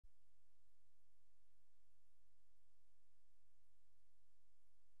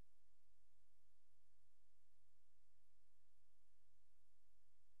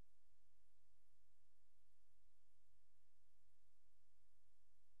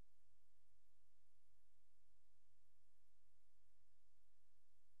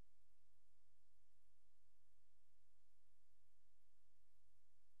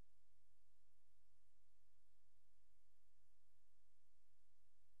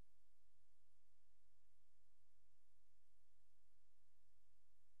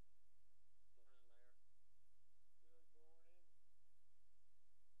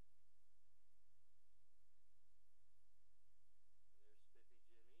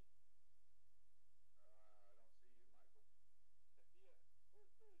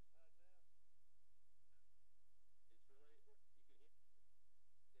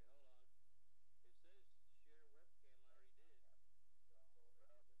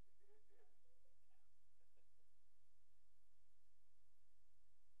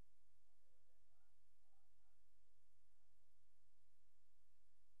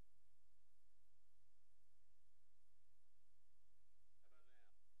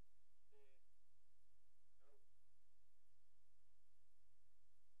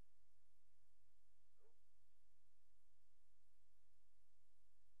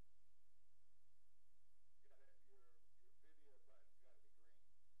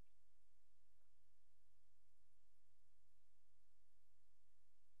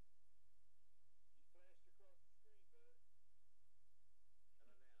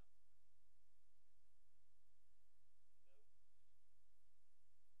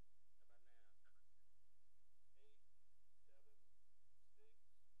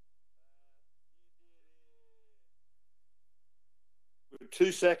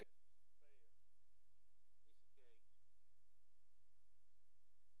2 seconds.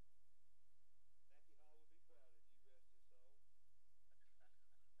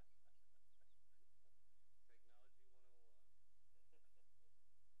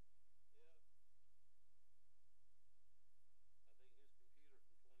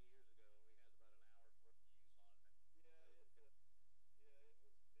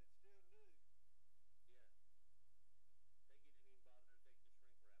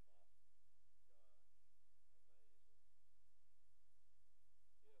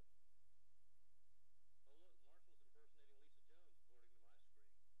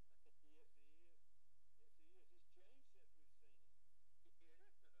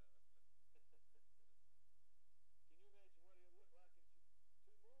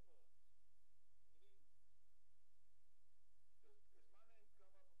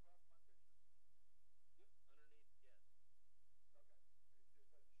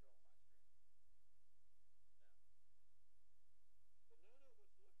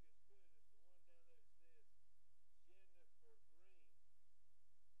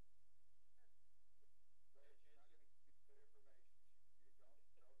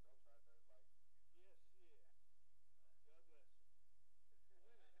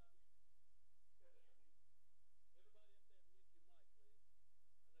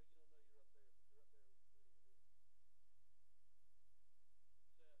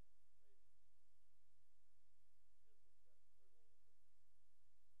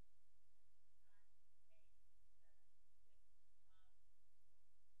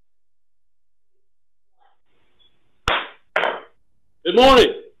 Good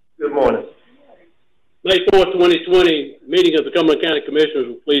morning. Good morning. May 4th, 2020, meeting of the Cumberland County Commissioners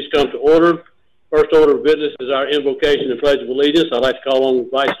will please come to order. First order of business is our invocation and pledge of allegiance. I'd like to call on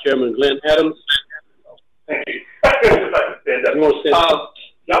Vice Chairman Glenn Adams. Thank you. Stand up. You want to stand up?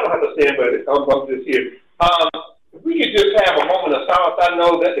 Y'all don't have to stand, but I'm just here. If we could just have a moment of silence. I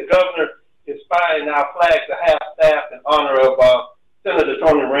know that the governor is flying our flags to half-staff in honor of Senator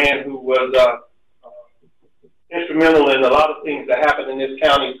Tony Rand, who was instrumental in a lot of things that happened in this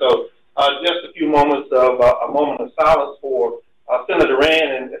county. So just a few moments of a moment of silence for Senator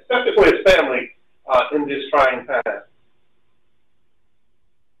Rand, and especially for his family in this trying time.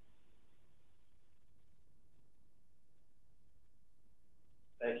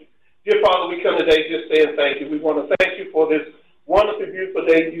 Thank you. Dear Father, we come today just saying thank you. We want to thank you for this wonderful, beautiful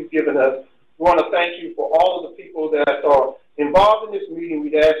day you've given us. We want to thank you for all of the people that are involved in this meeting.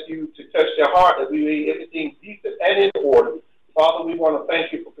 We'd ask you to touch their heart, that we leave everything decent and in order. Father, we want to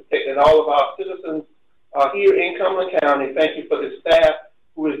thank you for protecting all of our citizens here in Cumberland County. Thank you for the staff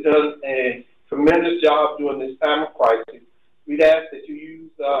who has done a tremendous job during this time of crisis. We'd ask that you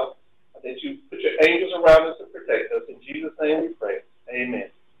use, that you put your angels around us and protect us. In Jesus' name we pray. Amen.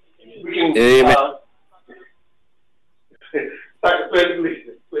 Amen. We can, Amen. I pledge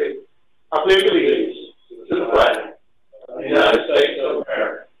allegiance. I pledge allegiance to the flag of the United States of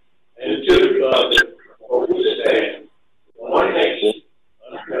America and to the republic for which it stands, one nation,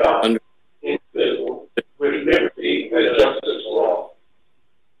 under God, indivisible, with liberty and justice for all.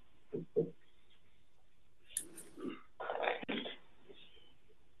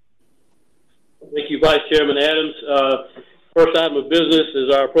 Thank you, Vice Chairman Adams. First item of business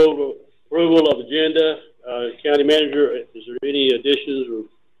is our approval of agenda. County Manager, is there any additions or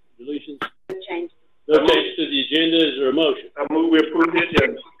deletions? No changes to the agenda. Is there a motion? I move we approve the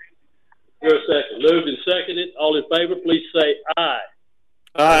agenda. Is there a second? Moved and seconded. All in favor, please say aye.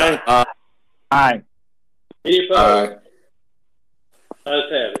 Aye. Aye. Any opposed?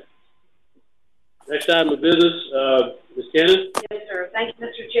 Ayes have it. Next item of business, Ms. Cannon. Yes, sir. Thank you,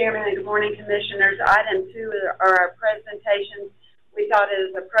 Mr. Chairman, and good morning, Commissioners. Item 2 are our presentations. We thought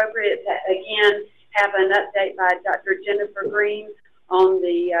it was appropriate to, again, have an update by Dr. Jennifer Green on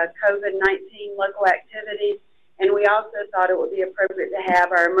the COVID-19 local activities, and we also thought it would be appropriate to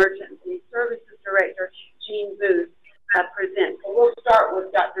have our Emergency Services Director, Jean Booth, present. So we'll start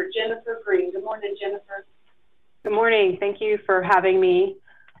with Dr. Jennifer Green. Good morning, Jennifer. Good morning. Thank you for having me.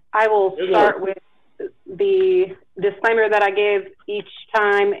 I will start with the disclaimer that I give each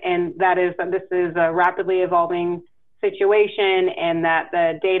time, and that is that this is a rapidly evolving situation and that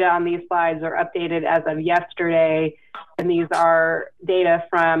the data on these slides are updated as of yesterday, and these are data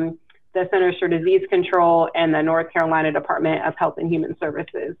from the Centers for Disease Control and the North Carolina Department of Health and Human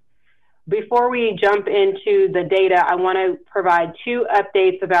Services. Before we jump into the data, I want to provide 2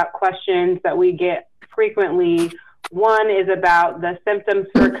 updates about questions that we get frequently. One is about the symptoms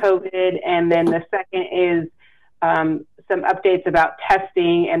for COVID, and then the second is some updates about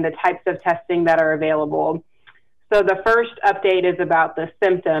testing and the types of testing that are available. So the first update is about the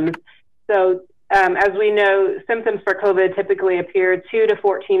symptoms. So as we know, symptoms for COVID typically appear 2 to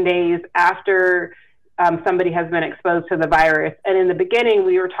 14 days after somebody has been exposed to the virus. And in the beginning,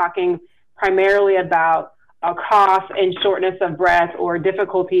 we were talking primarily about a cough and shortness of breath or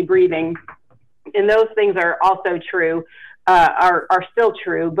difficulty breathing. And those things are also true, are still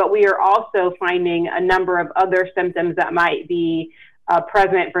true, but we are also finding a number of other symptoms that might be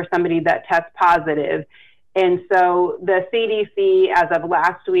present for somebody that tests positive. And so the CDC, as of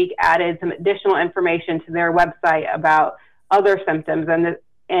last week, added some additional information to their website about other symptoms.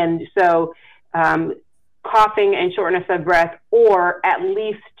 And so coughing and shortness of breath, or at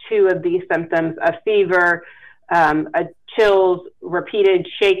least 2 of these symptoms of fever, chills, repeated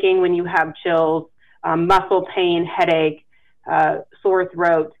shaking when you have chills, muscle pain, headache, sore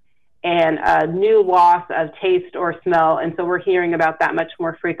throat, and a new loss of taste or smell. And so we're hearing about that much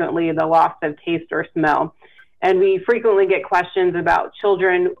more frequently, the loss of taste or smell. And we frequently get questions about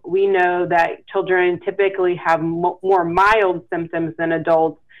children. We know that children typically have more mild symptoms than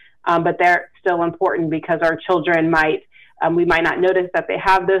adults, but they're still important because our children we might not notice that they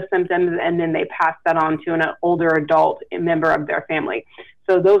have those symptoms, and then they pass that on to an older adult member of their family.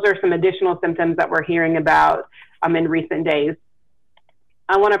 So those are some additional symptoms that we're hearing about in recent days.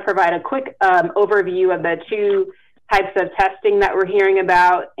 I want to provide a quick overview of the 2 types of testing that we're hearing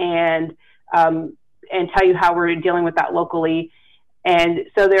about, and tell you how we're dealing with that locally. And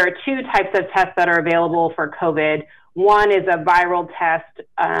so there are 2 types of tests that are available for COVID. One is a viral test,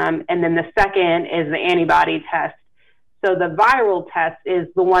 and then the second is the antibody test. So the viral test is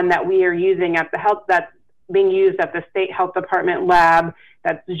the one that we are using at the that's being used at the State Health Department lab,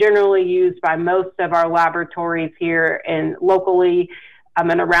 that's generally used by most of our laboratories here and locally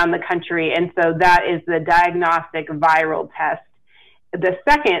and around the country. And so that is the diagnostic viral test. The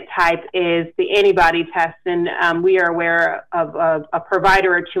second type is the antibody test, and we are aware of a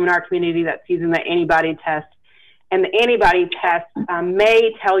provider or 2 in our community that's using the antibody test. And the antibody test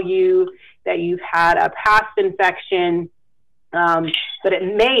may tell you that you've had a past infection, but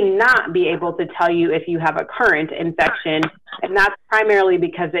it may not be able to tell you if you have a current infection. And that's primarily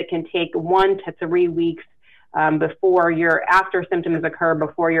because it can take 1 to 3 weeks after symptoms occur,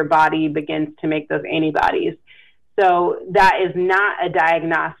 before your body begins to make those antibodies. So that is not a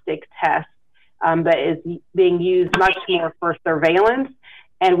diagnostic test, but is being used much more for surveillance.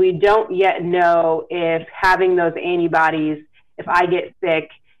 And we don't yet know if having those antibodies, if I get sick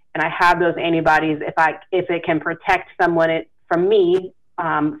and I have those antibodies, if it can protect someone from me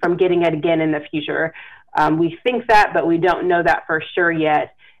from getting it again in the future. We think that, but we don't know that for sure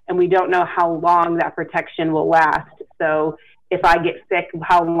yet. And we don't know how long that protection will last. So if I get sick,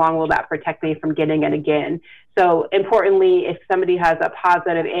 how long will that protect me from getting it again? So importantly, if somebody has a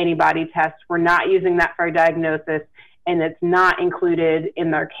positive antibody test, we're not using that for diagnosis, and it's not included in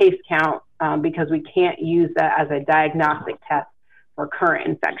their case count because we can't use that as a diagnostic test for current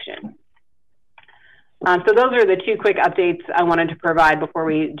infection. So those are the 2 quick updates I wanted to provide before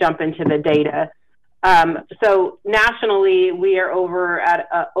we jump into the data. So nationally, we are over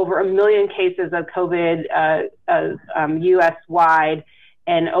 1 million cases of COVID U.S.-wide,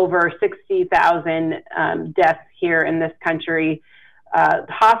 and over 60,000 deaths here in this country.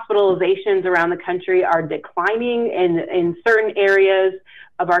 Hospitalizations around the country are declining in certain areas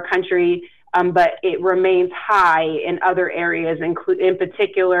of our country, but it remains high in other areas, in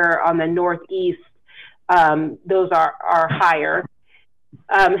particular on the Northeast. Those are higher.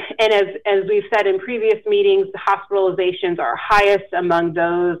 And as we've said in previous meetings, the hospitalizations are highest among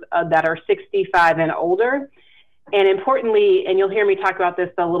those that are 65 and older. And importantly, and you'll hear me talk about this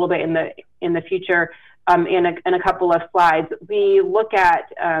a little bit in the future in a couple of slides, we look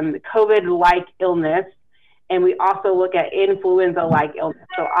at COVID-like illness, and we also look at influenza-like illness,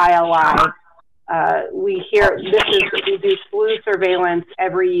 so ILI. We do flu surveillance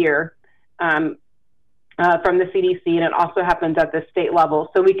every year from the CDC, and it also happens at the state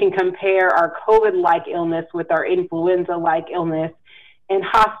level. So we can compare our COVID-like illness with our influenza-like illness, and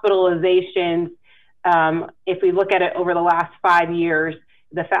hospitalizations. If we look at it over the last 5 years,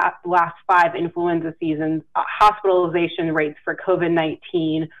 the last 5 influenza seasons, hospitalization rates for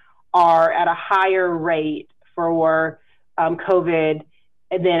COVID-19 are at a higher rate for COVID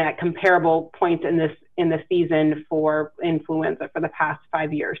than at comparable points in the season for influenza for the past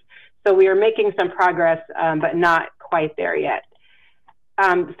 5 years. So we are making some progress, but not quite there yet.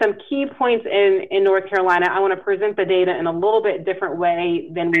 Some key points in North Carolina. I want to present the data in a little bit different way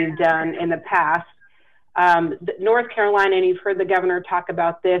than we've done in the past. North Carolina, and you've heard the governor talk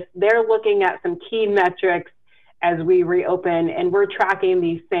about this, they're looking at some key metrics as we reopen, and we're tracking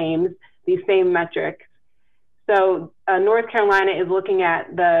these same metrics. So North Carolina is looking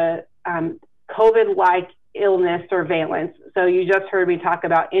at the COVID-like illness surveillance. So you just heard me talk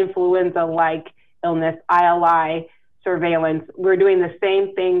about influenza-like illness, ILI surveillance. We're doing the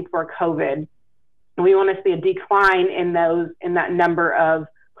same thing for COVID. We want to see a decline in that number of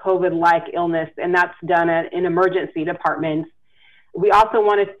COVID-like illness, and that's done in emergency departments. We also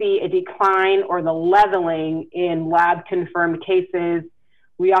want to see a decline or the leveling in lab-confirmed cases.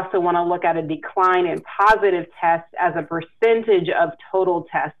 We also want to look at a decline in positive tests as a percentage of total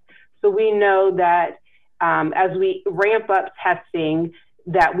tests. So we know that as we ramp up testing,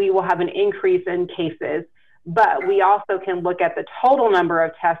 that we will have an increase in cases. But we also can look at the total number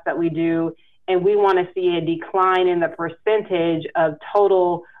of tests that we do, and we want to see a decline in the percentage of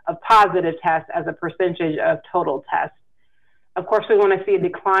positive tests as a percentage of total tests. Of course, we want to see a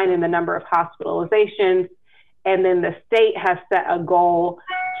decline in the number of hospitalizations, and then the state has set a goal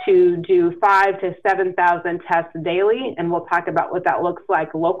to do 5,000 to 7,000 tests daily, and we'll talk about what that looks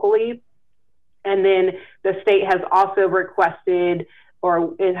like locally. And then the state has also requested,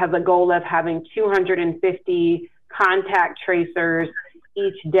 or it has a goal of having 250 contact tracers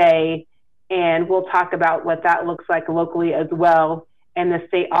each day, and we'll talk about what that looks like locally as well. And the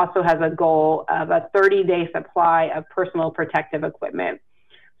state also has a goal of a 30-day supply of personal protective equipment.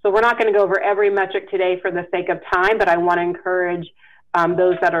 So we're not going to go over every metric today for the sake of time, but I want to encourage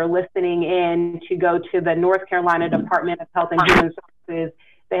those that are listening in to go to the North Carolina Department of Health and Human Services.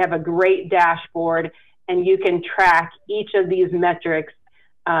 They have a great dashboard, and you can track each of these metrics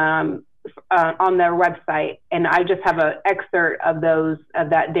on their website. And I just have an excerpt of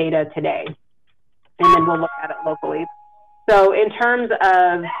that data today, and then we'll look at it locally. So in terms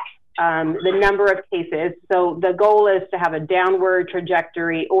of the number of cases, so the goal is to have a downward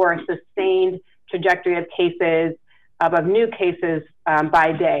trajectory or a sustained trajectory of cases, of new cases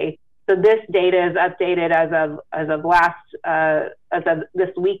by day. So this data is updated as of this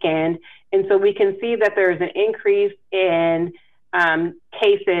weekend, and so we can see that there's an increase in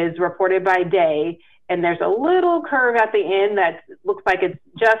cases reported by day, and there's a little curve at the end that looks like it's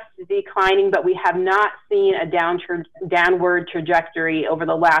just declining, but we have not seen a downward trajectory over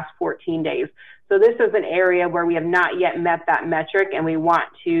the last 14 days. So this is an area where we have not yet met that metric, and we want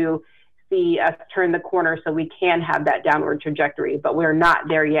to see us turn the corner so we can have that downward trajectory, but we're not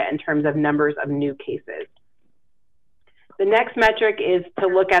there yet in terms of numbers of new cases. The next metric is to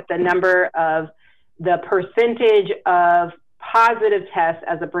look at the number of the percentage of positive tests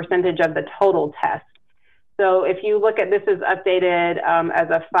as a percentage of the total tests. So if you look at, this is updated as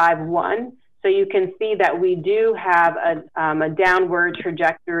a 5-1, so you can see that we do have a downward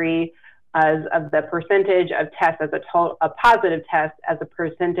trajectory as of the percentage of tests as a positive test as a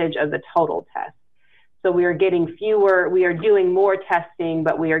percentage of the total test. So we are getting fewer, we are doing more testing,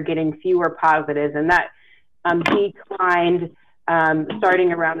 but we are getting fewer positives, and that declined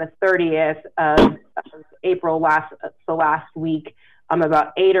starting around the 30th of April last week.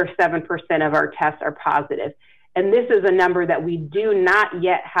 About 8 or 7% of our tests are positive. And this is a number that we do not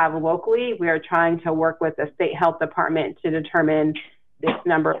yet have locally. We are trying to work with the state health department to determine this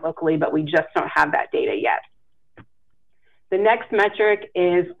number locally, but we just don't have that data yet. The next metric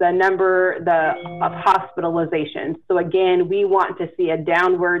is the number of hospitalizations. So again, we want to see a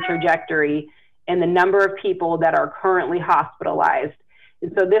downward trajectory in the number of people that are currently hospitalized.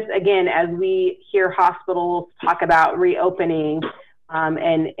 And so this, again, as we hear hospitals talk about reopening,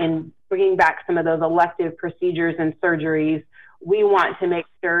 and bringing back some of those elective procedures and surgeries, we want to make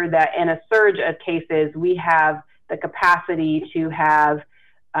sure that in a surge of cases, we have the capacity to have,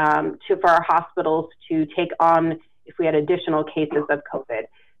 for our hospitals to take on if we had additional cases of COVID.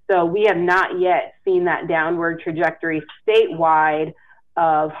 So we have not yet seen that downward trajectory statewide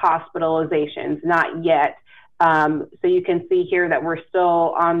of hospitalizations, not yet. So you can see here that we're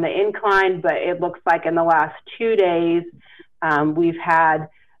still on the incline, but it looks like in the last 2 days, we've had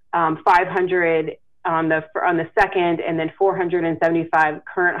 500 on the second, and then 475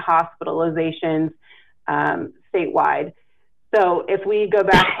 current hospitalizations statewide. So if we go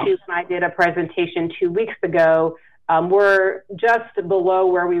back to when I did a presentation 2 weeks ago, we're just below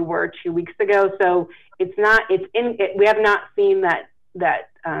where we were 2 weeks ago. So we have not seen that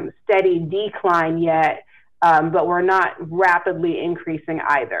steady decline yet, but we're not rapidly increasing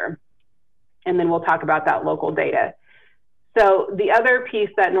either. And then we'll talk about that local data. So the other piece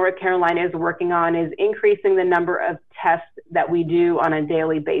that North Carolina is working on is increasing the number of tests that we do on a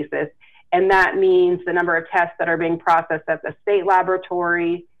daily basis. And that means the number of tests that are being processed at the state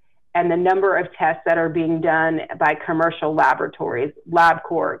laboratory and the number of tests that are being done by commercial laboratories,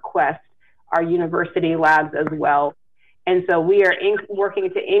 LabCorp, Quest, our university labs as well. And so we are working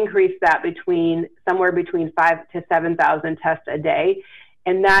to increase that somewhere between 5,000 to 7,000 tests a day.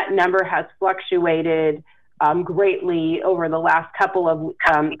 And that number has fluctuated greatly over the last couple of,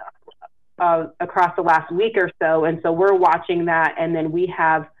 across the last week or so. And so we're watching that. And then we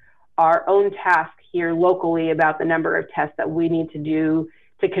have our own task here locally about the number of tests that we need to do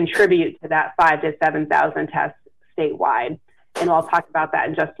to contribute to that 5,000 to 7,000 tests statewide. And I'll talk about that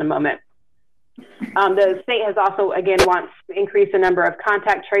in just a moment. The state has also, again, wants to increase the number of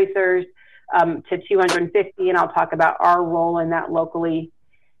contact tracers to 250, and I'll talk about our role in that locally.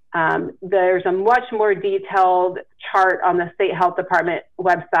 There's a much more detailed chart on the State Health Department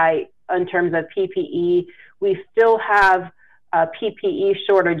website in terms of PPE. We still have PPE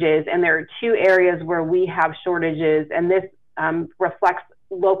shortages, and there are 2 areas where we have shortages, and this reflects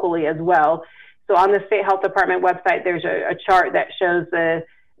locally as well. So on the State Health Department website, there's a chart that shows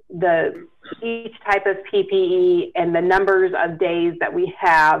each type of PPE and the numbers of days that we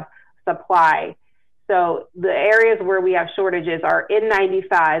have supply. So the areas where we have shortages are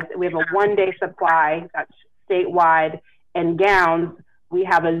N95s. We have a 1-day supply that's statewide, and gowns. We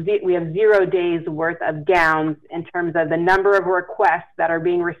have 0 days worth of gowns in terms of the number of requests that are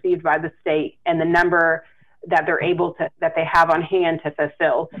being received by the state and the number that that they have on hand to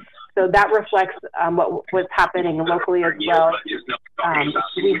fulfill. So that reflects what's happening locally as well.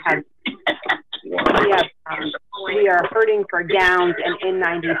 We are hurting for gowns and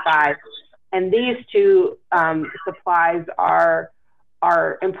N95, and these 2 supplies are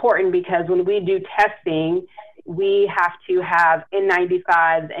important because when we do testing, we have to have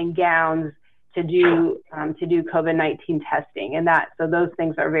N95s and gowns to do COVID-19 testing, and so those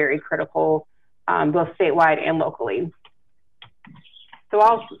things are very critical, both statewide and locally. So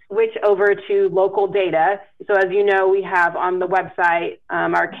I'll switch over to local data. So as you know, we have on the website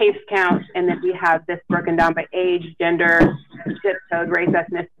our case count, and then we have this broken down by age, gender, zip code, race,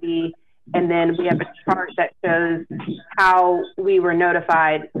 ethnicity, and then we have a chart that shows how we were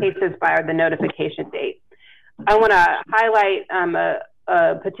notified, cases by the notification date. I want to highlight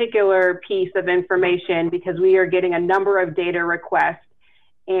a particular piece of information because we are getting a number of data requests,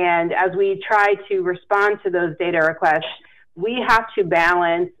 and as we try to respond to those data requests, we have to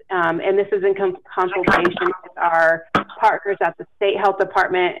balance, and this is in consultation with our partners at the State Health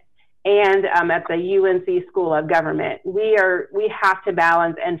Department and at the UNC School of Government. We have to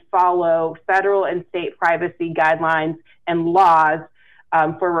balance and follow federal and state privacy guidelines and laws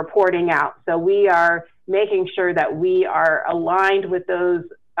for reporting out. So we are making sure that we are aligned with those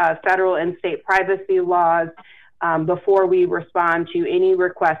federal and state privacy laws before we respond to any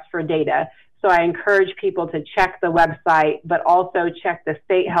requests for data. So I encourage people to check the website, but also check the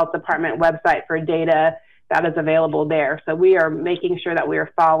State Health Department website for data that is available there. So we are making sure that we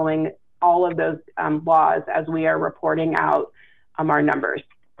are following all of those laws as we are reporting out our numbers.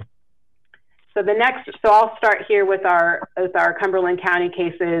 So I'll start here with our Cumberland County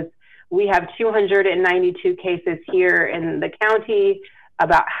cases. We have 292 cases here in the county.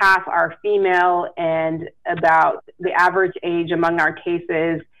 About half are female, and about the average age among our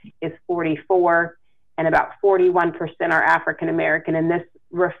cases is 44, and about 41% are African American. And this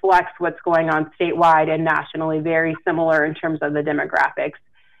reflects what's going on statewide and nationally, very similar in terms of the demographics.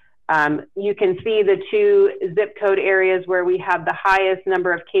 You can see the 2 zip code areas where we have the highest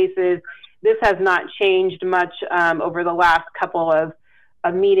number of cases. This has not changed much over the last couple of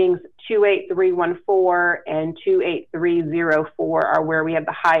meetings. 28314 and 28304 are where we have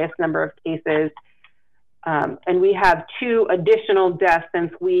the highest number of cases. And we have 2 additional deaths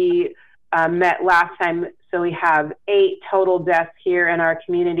since we met last time. So we have 8 total deaths here in our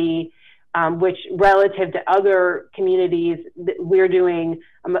community, which relative to other communities, we're doing,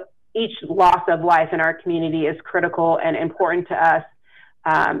 each loss of life in our community is critical and important to us.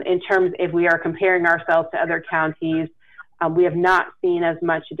 In terms, if we are comparing ourselves to other counties, we have not seen as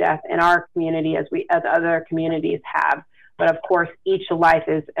much death in our community as other communities have. But of course, each life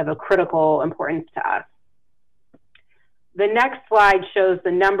is of a critical importance to us. The next slide shows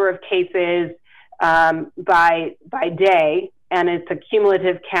the number of cases by day, and it's a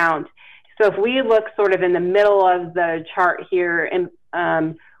cumulative count. So if we look sort of in the middle of the chart here, and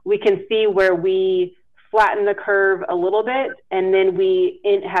we can see where we flattened the curve a little bit, and then we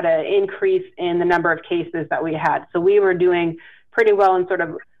had an increase in the number of cases that we had. So we were doing pretty well in sort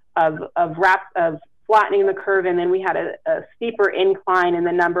of flattening the curve, and then we had a steeper incline in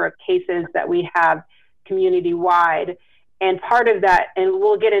the number of cases that we have community-wide. And part of that, and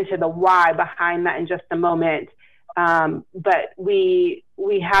we'll get into the why behind that in just a moment, but we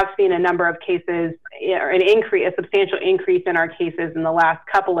have seen a number of cases, a substantial increase in our cases in the last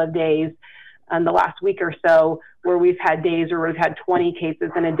couple of days. in the last week or so, where we've had days where we've had 20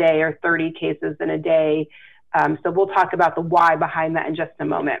 cases in a day or 30 cases in a day. So we'll talk about the why behind that in just a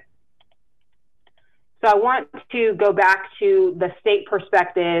moment. So I want to go back to the state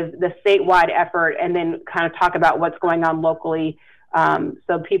perspective, the statewide effort, and then kind of talk about what's going on locally,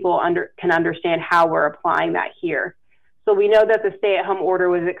 so people can understand how we're applying that here. So we know that the stay-at-home order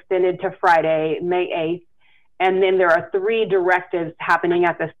was extended to Friday, May 8th, and then there are 3 directives happening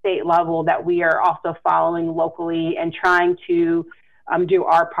at the state level that we are also following locally and trying to do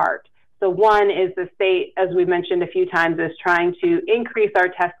our part. So one is the state, as we mentioned a few times, is trying to increase our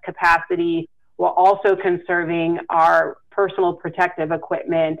test capacity while also conserving our personal protective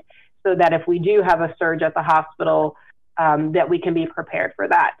equipment so that if we do have a surge at the hospital, that we can be prepared for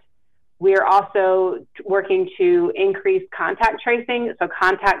that. We are also working to increase contact tracing. So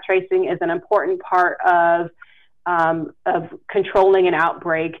contact tracing is an important part of controlling an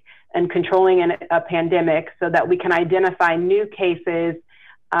outbreak and controlling a pandemic so that we can identify new cases,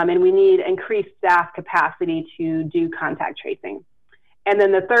 and we need increased staff capacity to do contact tracing. And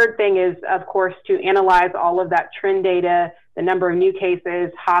then the third thing is, of course, to analyze all of that trend data, the number of new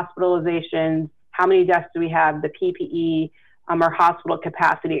cases, hospitalizations, how many deaths do we have, the PPE, our hospital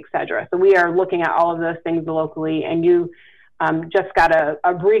capacity, et cetera. So we are looking at all of those things locally, and you just got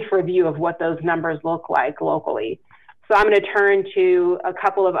a brief review of what those numbers look like locally. So I'm going to turn to a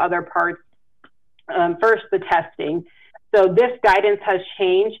couple of other parts. First, the testing. So this guidance has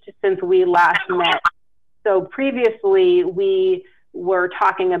changed since we last met. So previously, we were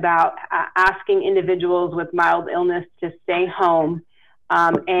talking about asking individuals with mild illness to stay home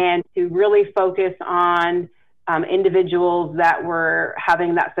and to really focus on individuals that were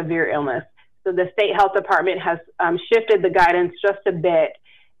having that severe illness. So the state health department has shifted the guidance just a bit,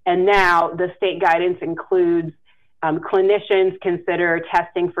 and now the state guidance includes clinicians consider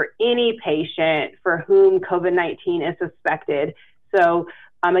testing for any patient for whom COVID-19 is suspected. So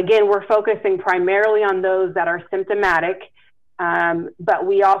again, we're focusing primarily on those that are symptomatic, but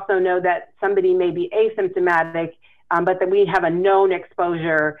we also know that somebody may be asymptomatic, but that we have a known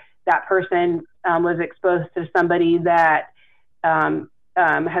exposure. That person was exposed to somebody that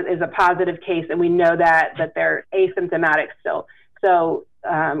is a positive case, and we know that they're asymptomatic still. So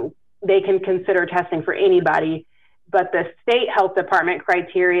they can consider testing for anybody, but the state health department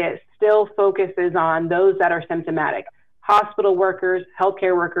criteria still focuses on those that are symptomatic: hospital workers,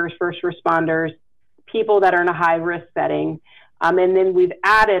 healthcare workers, first responders, people that are in a high risk setting. And then we've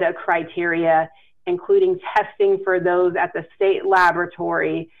added a criteria including testing for those at the state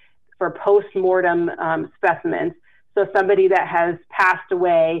laboratory for post-mortem specimens. So somebody that has passed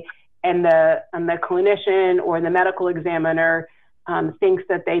away and the clinician or the medical examiner thinks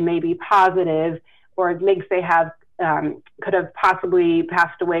that they may be positive or thinks they have could have possibly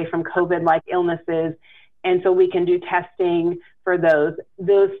passed away from COVID-like illnesses. And so we can do testing for those.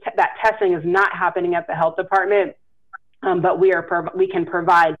 That testing is not happening at the health department, but we can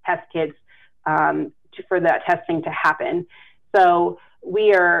provide test kits for that testing to happen. So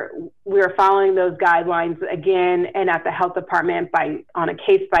we are following those guidelines again, and at the health department on a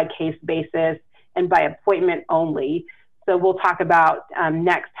case-by-case basis and by appointment only. So we'll talk about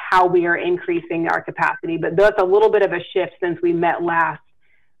next how we are increasing our capacity, but that's a little bit of a shift since we met last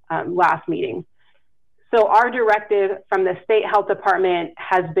meeting. So our directive from the state health department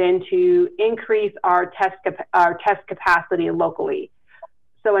has been to increase our test capacity locally.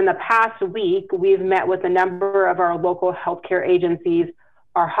 So in the past week, we've met with a number of our local healthcare agencies,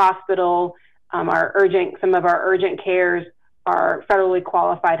 our hospital, some of our urgent cares, our federally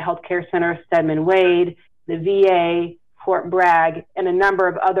qualified healthcare center, Stedman Wade, the VA, Fort Bragg, and a number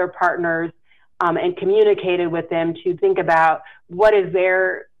of other partners, and communicated with them to think about what is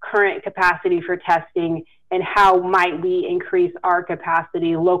their current capacity for testing and how might we increase our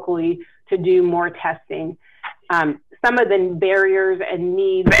capacity locally to do more testing. Some of the barriers and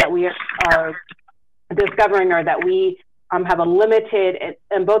needs that we are discovering are that we have a limited,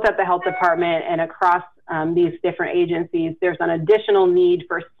 and both at the health department and across these different agencies, there's an additional need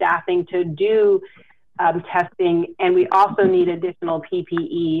for staffing to do testing, and we also need additional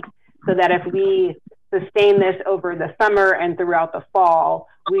PPE so that if we sustain this over the summer and throughout the fall,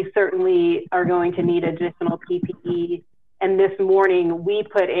 we certainly are going to need additional PPE. And this morning, we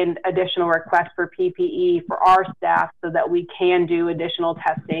put in additional requests for PPE for our staff so that we can do additional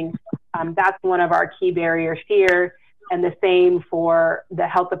testing. That's one of our key barriers here, and the same for the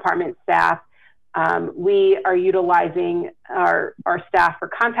health department staff. We are utilizing our staff for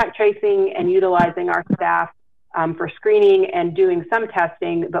contact tracing and utilizing our staff for screening and doing some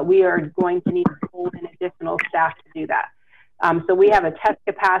testing, but we are going to need to pull in additional staff to do that. So we have a test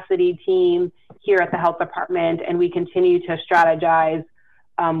capacity team here at the health department, and we continue to strategize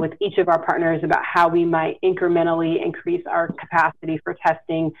with each of our partners about how we might incrementally increase our capacity for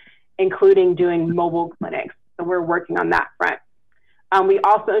testing, including doing mobile clinics. So we're working on that front. We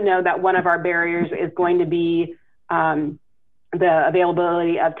also know that one of our barriers is going to be the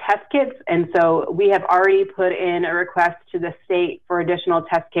availability of test kits. And so we have already put in a request to the state for additional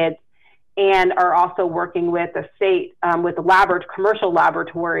test kits, and are also working with the state, with the commercial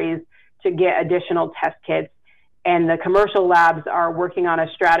laboratories to get additional test kits. And the commercial labs are working on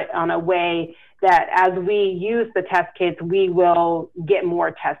a way that as we use the test kits, we will get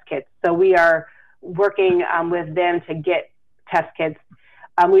more test kits. So we are working with them to get test kits.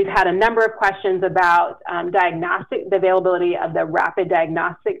 We've had a number of questions about the availability of the rapid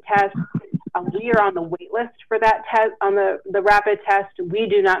diagnostic test. We are on the wait list for that test, on the rapid test. We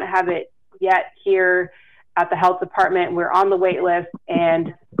do not have it yet here at the health department. We're on the wait list,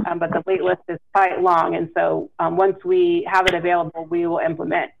 and but the wait list is quite long. And so once we have it available, we will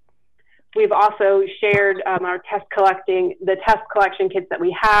implement. We've also shared the test collection kits that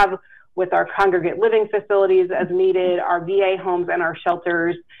we have with our congregate living facilities as needed, our VA homes, and our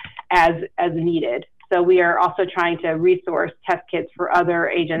shelters as needed. So we are also trying to resource test kits for other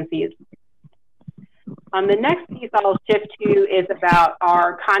agencies. The next piece I'll shift to is about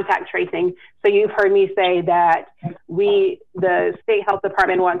our contact tracing. So you've heard me say that the state health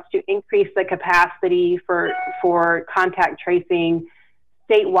department wants to increase the capacity for contact tracing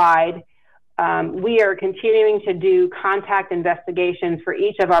statewide. We are continuing to do contact investigations for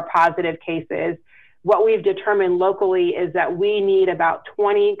each of our positive cases. What we've determined locally is that we need about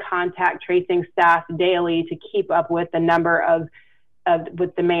 20 contact tracing staff daily to keep up with the number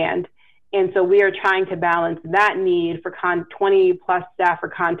with demand. And so we are trying to balance that need for 20 plus staff for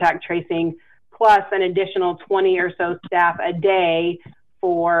contact tracing, plus an additional 20 or so staff a day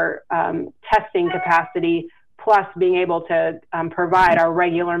for testing capacity, plus being able to provide our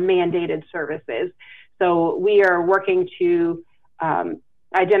regular mandated services. So we are working to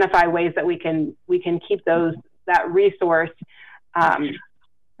identify ways that we can keep that resource.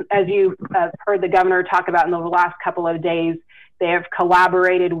 As you heard the governor talk about in the last couple of days, they have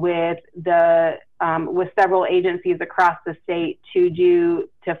collaborated with several agencies across the state to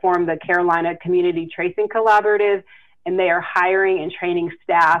form the Carolina Community Tracing Collaborative, and they are hiring and training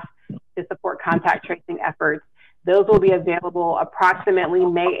staff to support contact tracing efforts. Those will be available approximately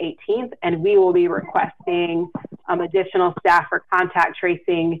May 18th, and we will be requesting additional staff for contact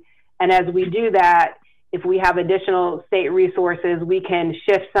tracing. And as we do that, if we have additional state resources, we can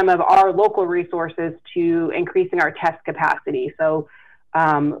shift some of our local resources to increasing our test capacity. So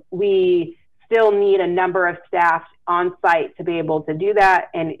we still need a number of staff on site to be able to do that,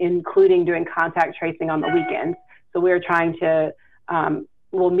 and including doing contact tracing on the weekends. So we're trying to,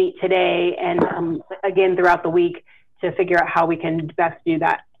 we'll meet today and again throughout the week to figure out how we can best do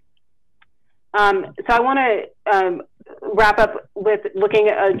that. So I want to wrap up with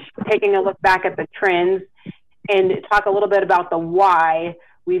taking a look back at the trends and talk a little bit about the why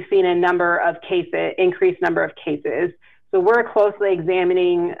we've seen a increased number of cases. So we're closely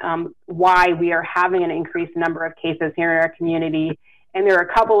examining why we are having an increased number of cases here in our community. And there are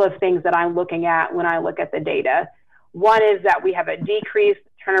a couple of things that I'm looking at when I look at the data. One is that we have a decreased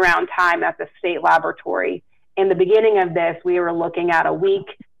turnaround time at the state laboratory. In the beginning of this, we were looking at a week,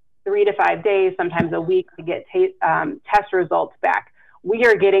 3 to 5 days, sometimes a week to get test results back. We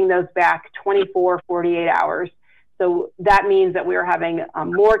are getting those back 24, 48 hours. So that means that we're having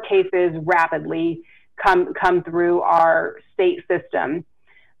more cases rapidly come through our state system.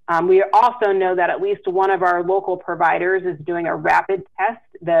 We also know that at least one of our local providers is doing a rapid test,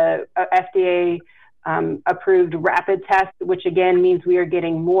 the FDA approved rapid test, which again means we are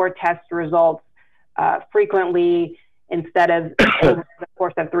getting more test results frequently instead of over the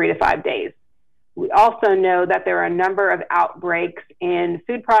course of 3 to 5 days. We also know that there are a number of outbreaks in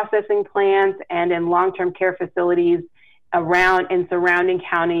food processing plants and in long-term care facilities around in surrounding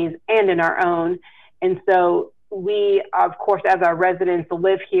counties and in our own. And so we, of course, as our residents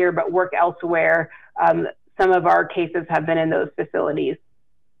live here but work elsewhere, some of our cases have been in those facilities.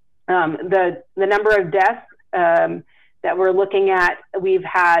 The number of deaths that we're looking at, we've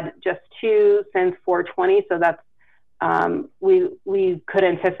had just 2 since 4/20, so that's we could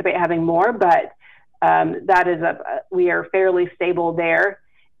anticipate having more, but that is we are fairly stable there.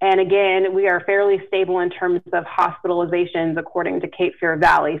 And again, we are fairly stable in terms of hospitalizations according to Cape Fear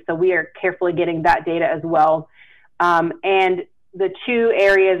Valley. So we are carefully getting that data as well. And the 2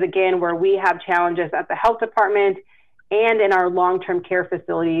 areas, again, where we have challenges at the health department and in our long-term care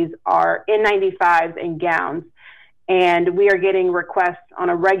facilities are N95s and gowns. And we are getting requests on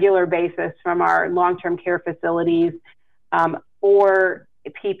a regular basis from our long-term care facilities for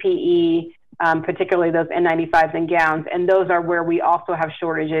PPE, particularly those N95s and gowns. And those are where we also have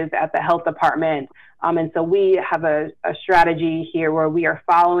shortages at the health department. And so we have a strategy here where we are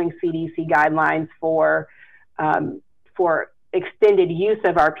following CDC guidelines for extended use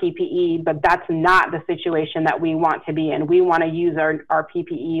of our PPE, but that's not the situation that we want to be in. We want to use our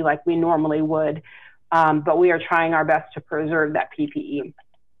PPE like we normally would, but we are trying our best to preserve that PPE.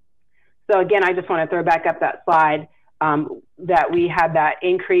 So again, I just want to throw back up that slide that we had that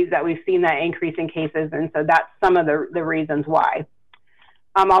increase, that we've seen that increase in cases, and so that's some of the reasons why.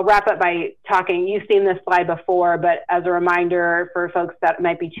 I'll wrap up by talking, you've seen this slide before, but as a reminder for folks that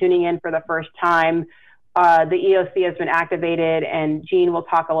might be tuning in for the first time, the EOC has been activated, and Jean will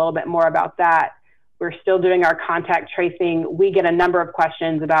talk a little bit more about that. We're still doing our contact tracing. We get a number of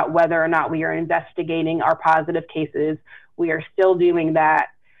questions about whether or not we are investigating our positive cases. We are still doing that,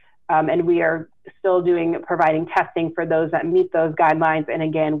 and we are still providing testing for those that meet those guidelines. And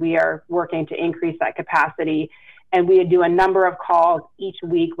again, we are working to increase that capacity. And we do a number of calls each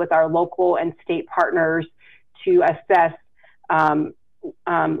week with our local and state partners to assess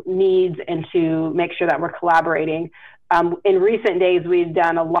needs and to make sure that we're collaborating. In recent days, we've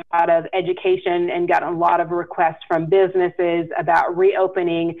done a lot of education and gotten a lot of requests from businesses about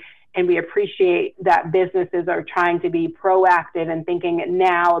reopening, and we appreciate that businesses are trying to be proactive and thinking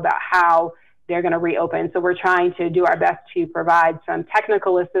now about how they're going to reopen. So we're trying to do our best to provide some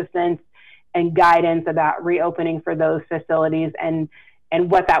technical assistance and guidance about reopening for those facilities and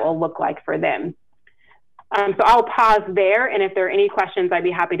what that will look like for them. So I'll pause there, and if there are any questions, I'd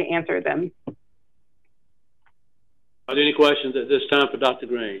be happy to answer them. Are there any questions at this time for Dr.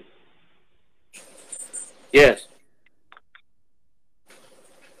 Green? Yes.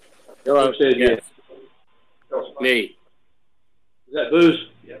 Hello, said yes. Me. Is that Booz?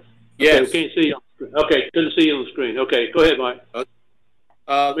 Yes. Yes. Okay, we can't see you on the screen. Okay, couldn't see you on the screen. Okay, go ahead, Mike.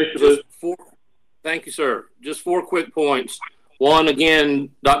 Mr. Booz. Thank you, sir. Just 4 quick points. One, again,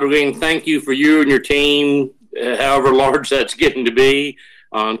 Dr. Green, thank you for you and your team, however large that's getting to be,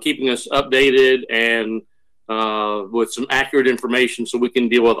 keeping us updated and with some accurate information so we can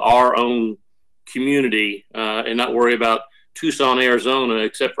deal with our own community and not worry about Tucson, Arizona,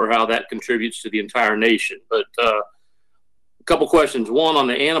 except for how that contributes to the entire nation. But a couple questions. One, on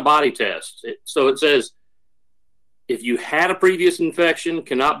the antibody test. So it says, if you had a previous infection,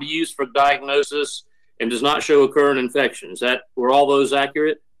 cannot be used for diagnosis and does not show a current infection. Were all those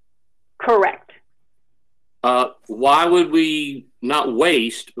accurate? Correct. Why would we not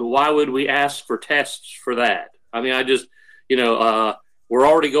waste, but why would we ask for tests for that? I mean, we're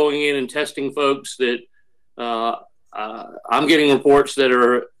already going in and testing folks that I'm getting reports that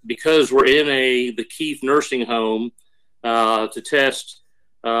are, because we're in the Keith nursing home to test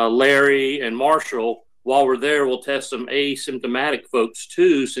Larry and Marshall. While we're there, we'll test some asymptomatic folks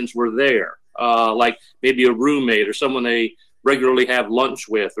too, since we're there, like maybe a roommate or someone they regularly have lunch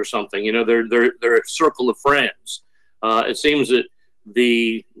with or something. They're a circle of friends. It seems that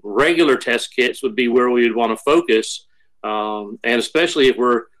the regular test kits would be where we would want to focus, and especially if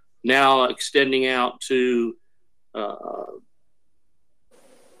we're now extending out to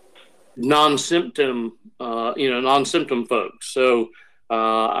non-symptom folks. So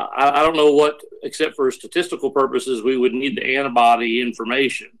I don't know what, except for statistical purposes, we would need the antibody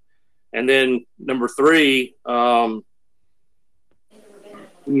information. And then number 3,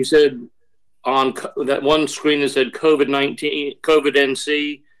 you said on that one screen that said COVID-19,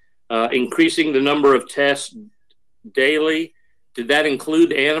 COVID-NC, increasing the number of tests daily. Did that include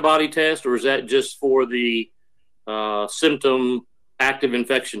the antibody test, or is that just for the symptom active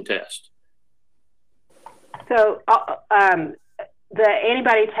infection test? So the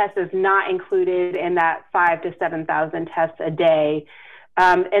antibody test is not included in that 5,000 to 7,000 tests a day.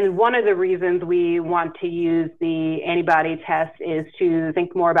 And one of the reasons we want to use the antibody test is to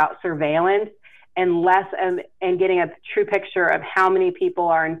think more about surveillance and less and getting a true picture of how many people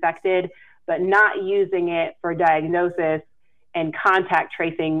are infected, but not using it for diagnosis and contact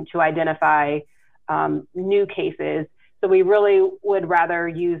tracing to identify new cases. So we really would rather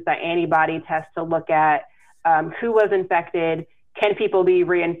use the antibody test to look at who was infected, can people be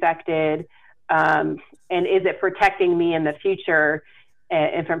reinfected, and is it protecting me in the future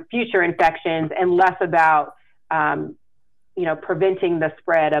and from future infections, and less about preventing the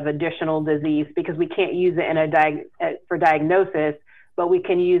spread of additional disease, because we can't use it for diagnosis, but we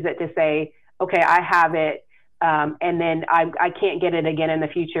can use it to say, okay, I have it, and then I can't get it again in the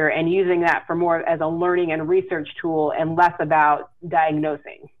future, and using that for more as a learning and research tool and less about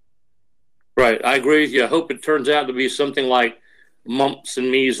diagnosing. Right. I agree with you. I hope it turns out to be something like mumps and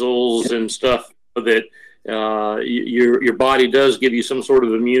measles and stuff that your body does give you some sort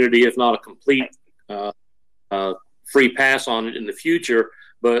of immunity, if not a complete uh, free pass on it in the future.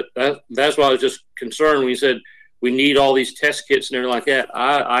 But that's why I was just concerned when you said we need all these test kits and everything like that.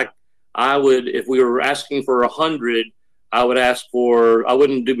 I would, if we were asking for 100, I would ask for, I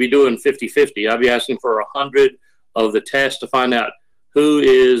wouldn't be doing 50-50. I'd be asking for 100 of the tests to find out who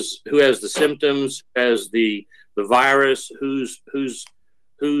has the symptoms, has the virus, who's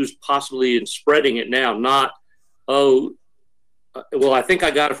possibly spreading it now. Not, oh, well, I think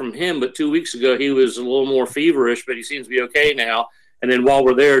I got it from him, but 2 weeks ago he was a little more feverish, but he seems to be okay now. And then while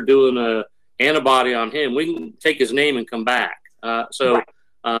we're there doing a antibody on him, we can take his name and come back.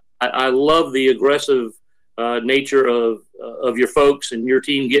 I love the aggressive nature of your folks and your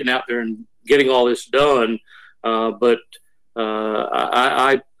team getting out there and getting all this done. But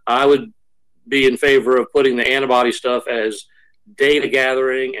I would be in favor of putting the antibody stuff as data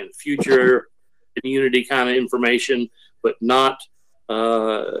gathering and future immunity kind of information, but not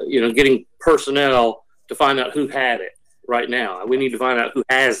getting personnel to find out who had it right now. We need to find out who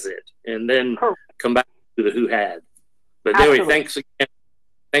has it and then come back to the who had. But anyway, thanks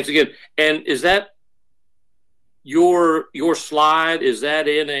again. And is that your slide? Is that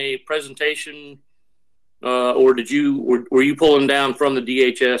in a presentation? Or were you pulling down from the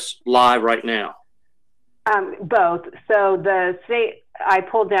DHS live right now? Both. So the state, I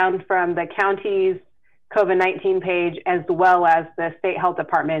pulled down from the county's COVID-19 page as well as the state health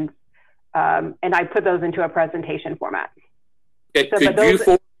department's, and I put those into a presentation format. Okay,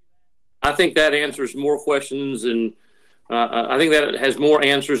 I think that answers more questions, and I think that it has more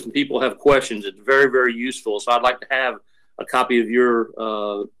answers than people have questions. It's very, very useful. So I'd like to have a copy of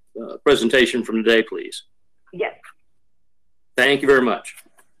your presentation from today, please. Yes. Thank you very much.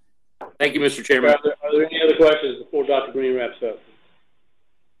 Thank you, Mr. Chairman. Are there any other questions before Dr. Green wraps up?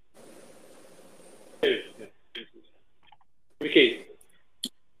 Keith.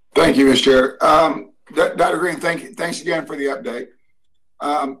 Thank you, Mr. Chair. Dr. Green, thanks again for the update.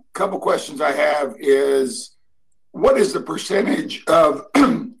 Couple questions I have is, what is the percentage of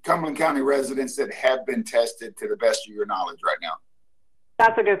Cumberland County residents that have been tested to the best of your knowledge right now?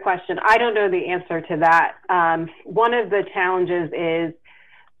 That's a good question. I don't know the answer to that. One of the challenges is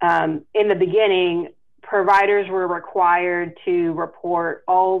in the beginning, providers were required to report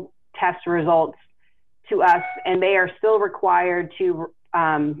all test results to us, and they are still required to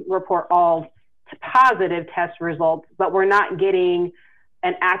report all positive test results, but we're not getting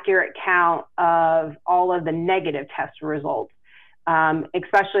an accurate count of all of the negative test results,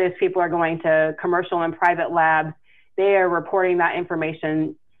 especially as people are going to commercial and private labs. They are reporting that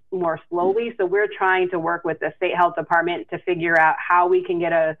information more slowly. So we're trying to work with the state health department to figure out how we can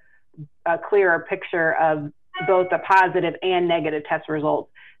get a clearer picture of both the positive and negative test results.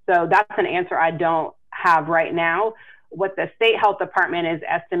 So that's an answer I don't have right now. What the state health department is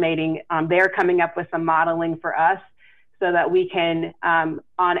estimating, they're coming up with some modeling for us so that we can, on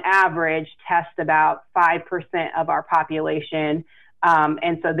average, test about 5% of our population.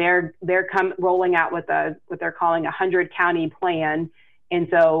 And so they're rolling out with what they're calling a 100-county plan. And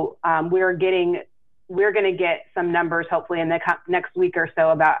so we're going to get some numbers hopefully in the next week or so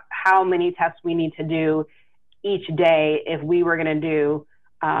about how many tests we need to do each day if we were going to do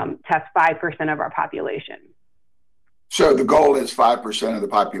test 5% of our population. So the goal is 5% of the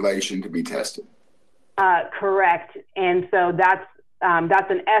population to be tested. Correct. And so that's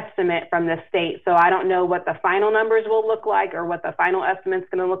an estimate from the state. So I don't know what the final numbers will look like or what the final estimate's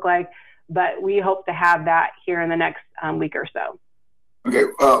going to look like, but we hope to have that here in the next week or so. Okay,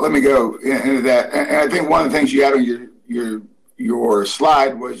 let me go into that. And I think one of the things you had on your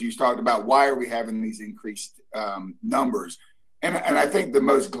slide was you talked about why are we having these increased numbers. And I think the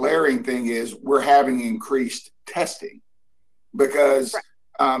most glaring thing is we're having increased testing because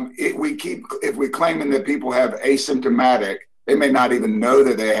if we claiming that people have asymptomatic, they may not even know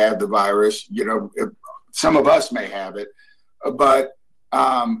that they have the virus. You know, some of us may have it, but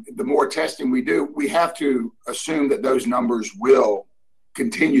the more testing we do, we have to assume that those numbers will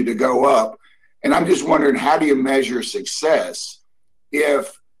continue to go up. And I'm just wondering, how do you measure success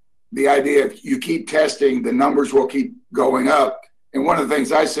if the idea if you keep testing, the numbers will keep going up? And one of the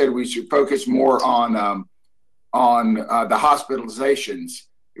things I said, we should focus more on the hospitalizations.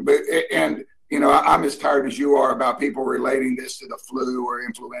 And you know, I'm as tired as you are about people relating this to the flu or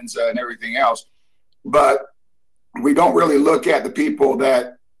influenza and everything else. But we don't really look at the people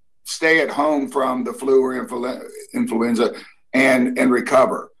that stay at home from the flu or influenza and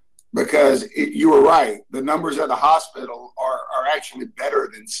recover. Because you were right, the numbers at the hospital are actually better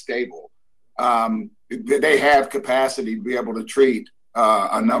than stable. they have capacity to be able to treat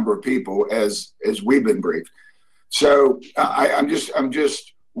a number of people as we've been briefed. So I'm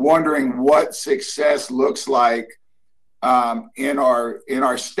just wondering what success looks like in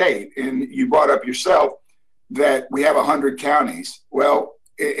our state. And you brought up yourself that we have 100 counties. Well,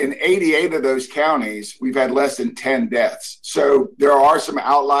 in 88 of those counties, we've had less than 10 deaths. So there are some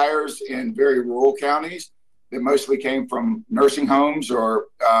outliers in very rural counties that mostly came from nursing homes,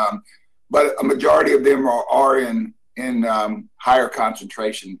 but a majority of them are in higher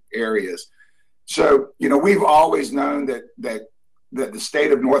concentration areas. So, we've always known that the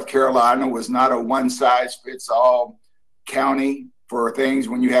state of North Carolina was not a one-size-fits-all county for things.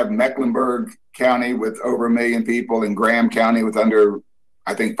 When you have Mecklenburg County with over 1 million people and Graham County with under,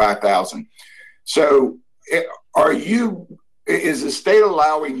 I think, 5,000. So is the state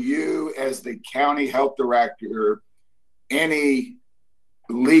allowing you as the county health director any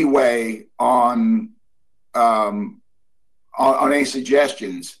leeway on any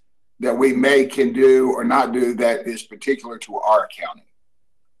suggestions that we can do or not do that is particular to our county?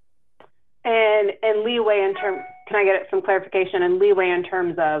 And leeway in terms, can I get some clarification? And leeway in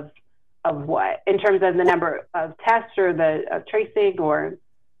terms of what? In terms of the number of tests or the tracing, or?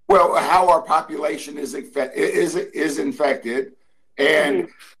 Well, how our population is infected, and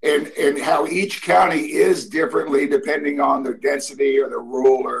and how each county is differently depending on the density or the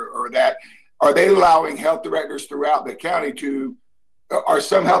rural or that. Are they allowing health directors throughout the county are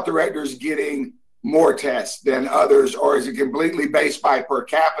some health directors getting more tests than others, or is it completely based by per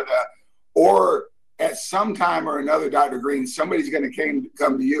capita? Or at some time or another, Dr. Green, somebody's going to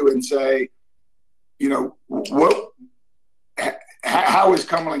come to you and say, how is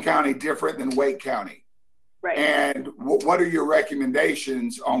Cumberland County different than Wake County? Right. And what are your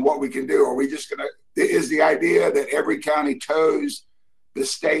recommendations on what we can do? Are we just going to, is the idea that every county toes the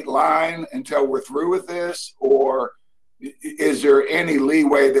state line until we're through with this? Or is there any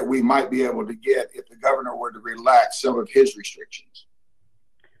leeway that we might be able to get if the governor were to relax some of his restrictions?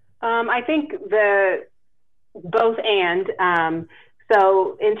 I think both and.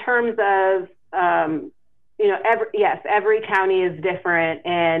 So in terms of, every county is different.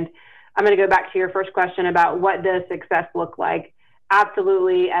 And I'm going to go back to your first question about what does success look like.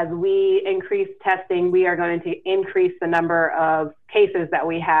 Absolutely. As we increase testing, we are going to increase the number of cases that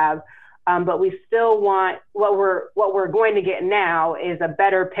we have. But we still want, what we're going to get now is a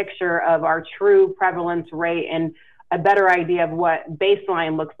better picture of our true prevalence rate and a better idea of what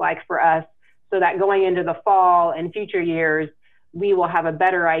baseline looks like for us, so that going into the fall and future years, we will have a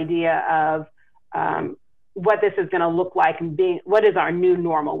better idea of what this is going to look like and what is our new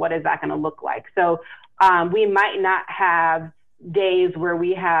normal, what is that going to look like. So we might not have days where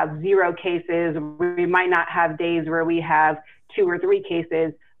we have 0 cases. We might not have days where we have 2 or 3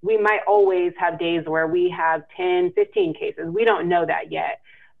 cases. We might always have days where we have 10, 15 cases. We don't know that yet.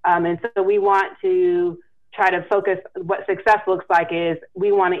 And so we want to try to focus. What success looks like is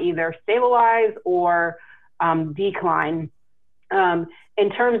we want to either stabilize or decline. In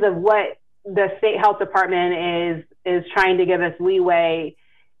terms of what the state health department is trying to give us leeway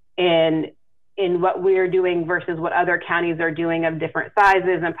in what we're doing versus what other counties are doing of different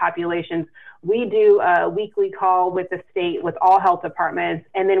sizes and populations, we do a weekly call with the state, with all health departments.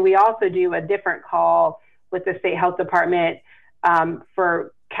 And then we also do a different call with the state health department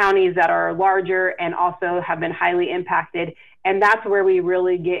for counties that are larger and also have been highly impacted. And that's where we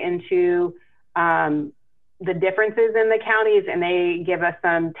really get into the differences in the counties, and they give us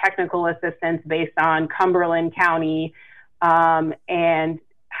some technical assistance based on Cumberland County and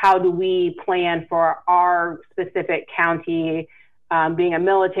how do we plan for our specific county, being a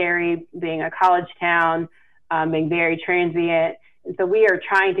military, being a college town, being very transient. And so we are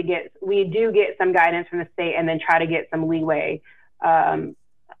trying to we do get some guidance from the state and then try to get some leeway and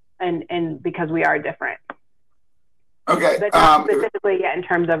because we are different. Okay. But not specifically yet in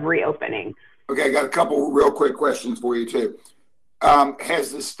terms of reopening. Okay, I got a couple real quick questions for you too.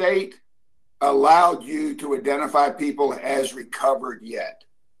 Has the state allowed you to identify people as recovered yet?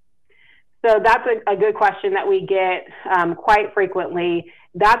 So that's a good question that we get quite frequently.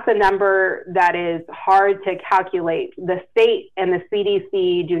 That's a number that is hard to calculate. The state and the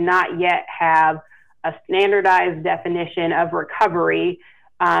CDC do not yet have a standardized definition of recovery.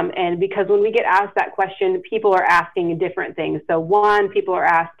 And because when we get asked that question, people are asking different things. So one, people are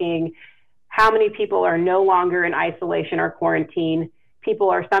asking how many people are no longer in isolation or quarantine. People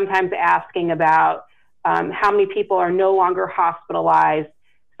are sometimes asking about how many people are no longer hospitalized.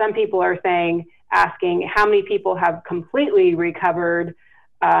 Some people are asking how many people have completely recovered,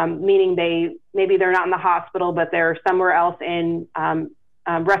 meaning maybe they're not in the hospital, but they're somewhere else in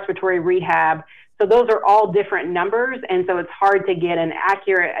respiratory rehab. So those are all different numbers. And so it's hard to get an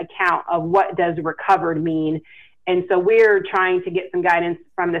accurate account of what does recovered mean. And so we're trying to get some guidance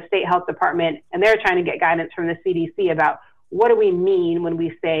from the state health department, and they're trying to get guidance from the CDC about what do we mean when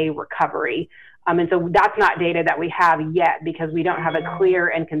we say recovery. And so that's not data that we have yet because we don't have a clear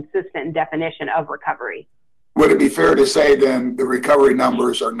and consistent definition of recovery. Would it be fair to say then the recovery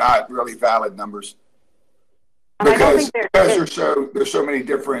numbers are not really valid numbers? Because there's so many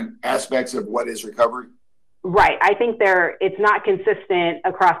different aspects of what is recovery. Right. I think it's not consistent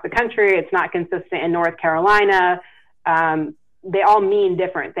across the country. It's not consistent in North Carolina. They all mean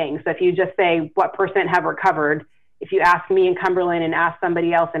different things. So if you just say what % have recovered, if you ask me in Cumberland and ask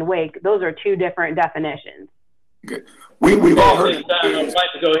somebody else in Wake, those are two different definitions. Okay. We've all heard. I'd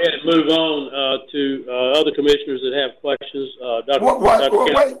like to go ahead and move on to other commissioners that have questions.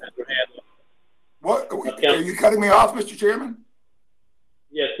 What? Are you cutting me off, Mr. Chairman?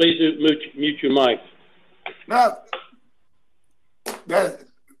 Yes, please do mute your mic. No,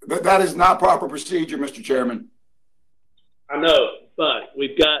 that is not proper procedure, Mr. Chairman. I know, but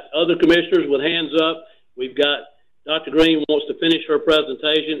we've got other commissioners with hands up. We've got Dr. Green wants to finish her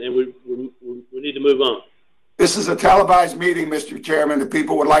presentation, and we need to move on. This is a televised meeting, Mr. Chairman. The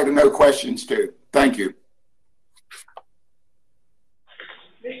people would like to know questions too. Thank you.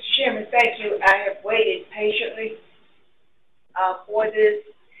 Mr. Chairman, thank you. I have waited patiently for this.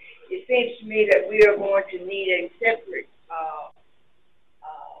 It seems to me that we are going to need a separate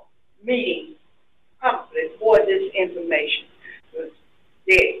meeting probably for this information.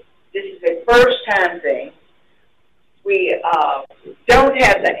 This is a first-time thing. We don't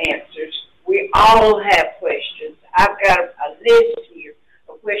have the answers. We all have questions. I've got a list here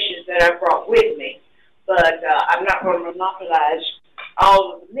of questions that I brought with me, but I'm not going to monopolize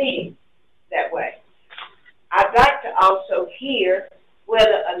all of the meetings that way. I'd like to also hear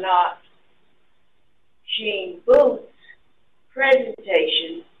whether or not Gene Booth's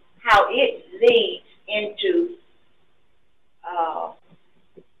presentation, how it leads into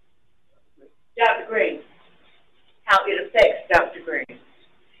Dr. Green, how it affects Dr. Green.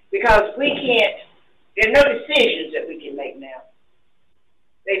 Because we can't, there are no decisions that we can make now.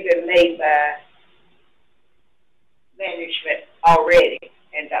 They've been made by management already.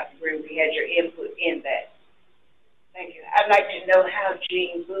 And Dr. Green, we had your input in that. Thank you. I'd like to know how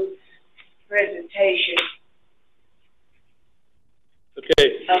Gene Booth's presentation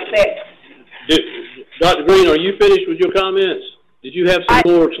affects. Dr. Green, are you finished with your comments? Did you have some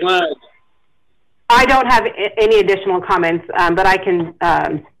more slides? I don't have any additional comments, but I can,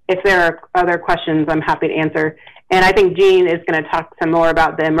 if there are other questions, I'm happy to answer. And I think Gene is going to talk some more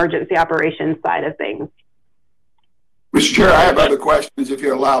about the emergency operations side of things. Mr. Chair, I have other questions if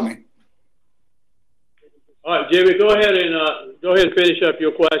you allow me. All right, Jimmy, go ahead and finish up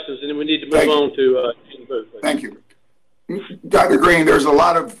your questions, and then we need to move on to Gene Booth. Thank you. Dr. Green, there's a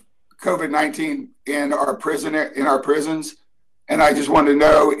lot of COVID-19 in our prisons, and I just want to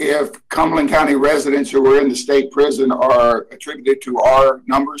know if Cumberland County residents who were in the state prison are attributed to our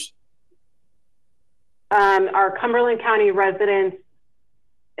numbers. Our Cumberland County residents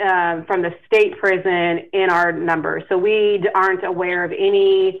from the state prison in our numbers. So we aren't aware of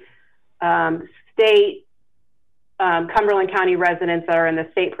any state Cumberland County residents that are in the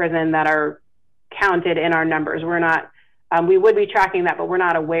state prison that are counted in our numbers. We're not, we would be tracking that, but we're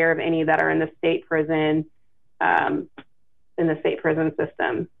not aware of any that are in the state prison,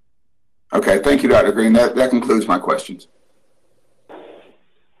 system. Okay, thank you, Dr. Green. That concludes my questions. I'd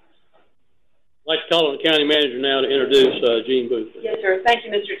like to call on the county manager now to introduce Gene Booth. Yes, sir. Thank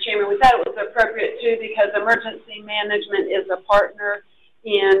you, Mr. Chairman. We thought it was appropriate, too, because emergency management is a partner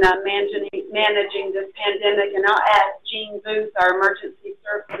in managing this pandemic. And I'll ask Gene Booth, our emergency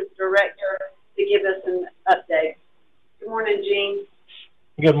services director, to give us an update. Good morning, Gene.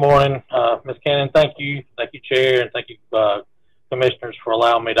 Good morning, Ms. Cannon. Thank you. Thank you, Chair, and thank you, commissioners, for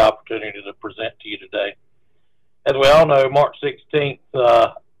allowing me the opportunity to present to you today. As we all know, March 16th,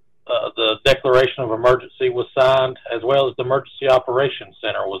 the declaration of emergency was signed, as well as the Emergency Operations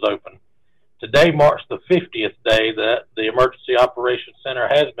Center was open. Today marks the 50th day that the Emergency Operations Center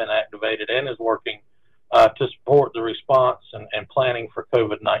has been activated and is working to support the response and planning for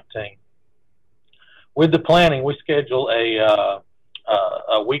COVID-19. With the planning, we schedule a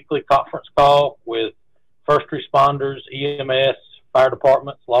weekly conference call with first responders, EMS, fire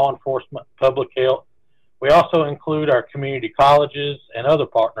departments, law enforcement, public health. We also include our community colleges and other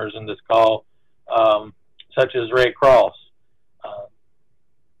partners in this call, such as Red Cross.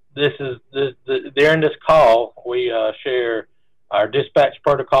 During this call, we share our dispatch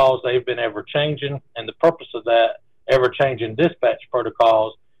protocols. They've been ever changing, and the purpose of that ever-changing dispatch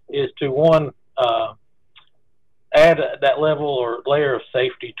protocols is to, one, add that level or layer of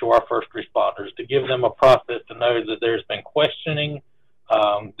safety to our first responders, to give them a process to know that there's been questioning,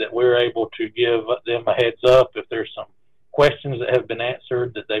 that we're able to give them a heads up if there's some questions that have been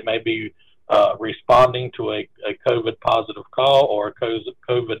answered, that they may be responding to a COVID positive call or a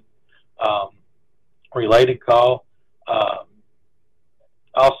COVID related call.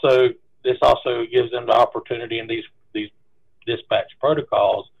 This also gives them the opportunity in these dispatch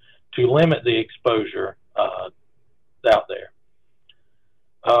protocols to limit the exposure out there.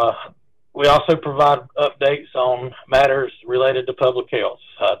 We also provide updates on matters related to public health.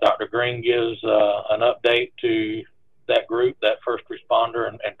 Dr. Green gives an update to that group, that first responder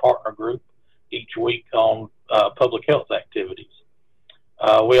and partner group, each week on public health activities.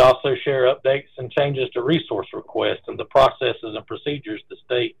 We also share updates and changes to resource requests and the processes and procedures the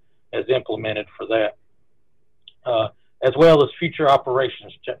state has implemented for that, as well as future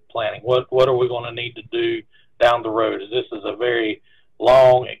operations planning. What are we going to need to do down the road? As this is a very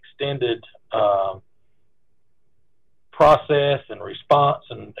long, extended process and response,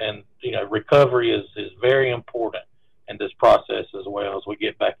 and recovery is very important in this process as well as we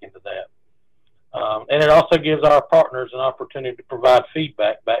get back into that. And it also gives our partners an opportunity to provide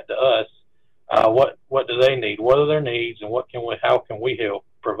feedback back to us. What do they need? What are their needs, and how can we help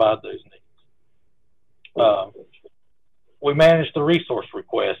provide those needs? We manage the resource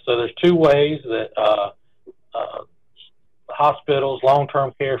request. So there's two ways that hospitals,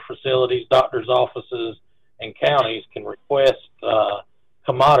 long-term care facilities, doctors' offices, and counties can request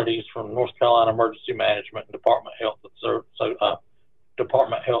commodities from North Carolina Emergency Management and Department of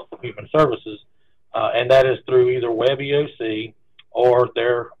Health and Human Services, and that is through either Web EOC or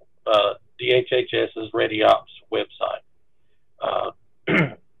their DHHS's Ready Ops website.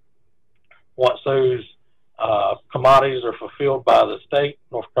 Once those commodities are fulfilled by the state,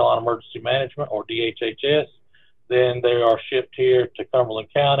 North Carolina Emergency Management or DHHS, then they are shipped here to Cumberland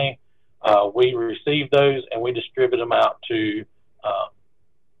County. We receive those and we distribute them out to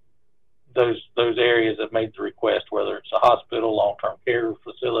those areas that made the request, whether it's a hospital, long-term care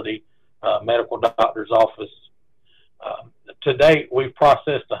facility, medical doctor's office. To date, we've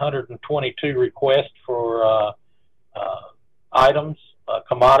processed 122 requests for items,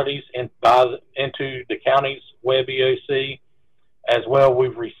 commodities into the county's Web EOC. As well,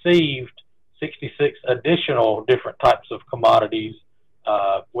 we've received 66 additional different types of commodities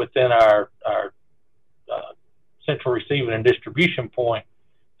within our central receiving and distribution point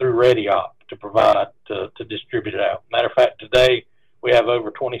through Ready Op to provide to distribute it out. Matter of fact, today we have over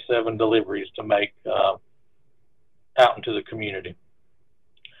 27 deliveries to make out into the community.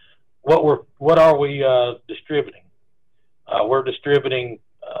 What are we distributing? We're distributing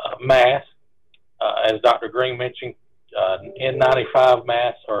masks. As Dr. Green mentioned, N95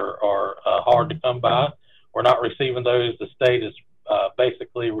 masks are hard to come by. We're not receiving those. The state is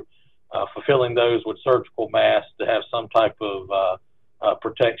basically fulfilling those with surgical masks to have some type of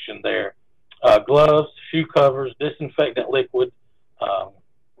protection there. Gloves, shoe covers, disinfectant liquid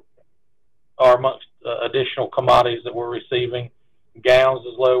are amongst additional commodities that we're receiving. Gowns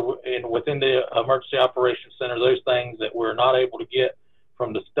is low, and within the Emergency Operations Center, those things that we're not able to get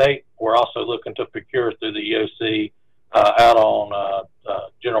from the state, we're also looking to procure through the EOC out on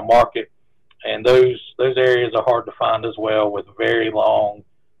general market, and those areas are hard to find as well, with very long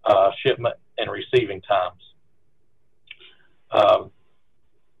shipment and receiving times.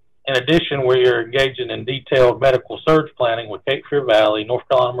 In addition, we are engaging in detailed medical surge planning with Cape Fear Valley, North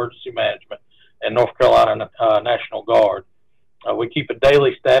Carolina Emergency Management, and North Carolina National Guard. We keep a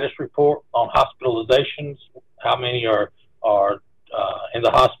daily status report on hospitalizations, how many are in the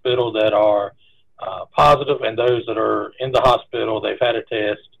hospital that are positive, and those that are in the hospital, they've had a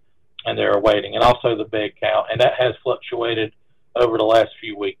test and they're awaiting, and also the bed count, and that has fluctuated over the last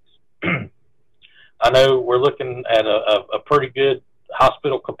few weeks. I know we're looking at a pretty good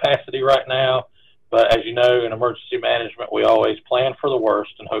hospital capacity right now, but as you know, in emergency management, we always plan for the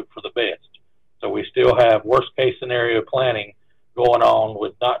worst and hope for the best. So we still have worst case scenario planning going on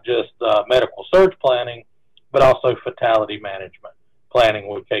with not just medical surge planning, but also fatality management planning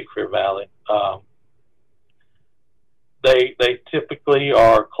with Cape Fear Valley. They typically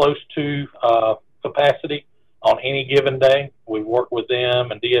are close to capacity on any given day. We've worked with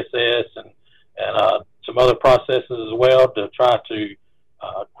them and DSS and some other processes as well to try to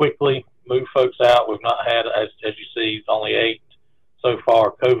quickly move folks out. We've not had, as you see, only 8 so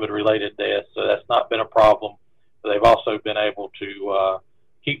far COVID-related deaths, so that's not been a problem. But they've also been able to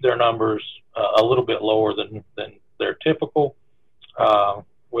keep their numbers a little bit lower than their typical.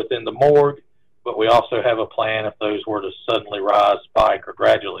 Within the morgue, but we also have a plan if those were to suddenly rise, spike, or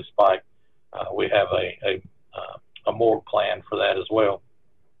gradually spike. We have a morgue plan for that as well.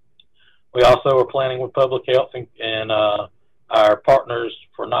 We also are planning with public health and our partners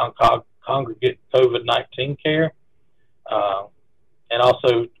for non-congregate COVID-19 care. And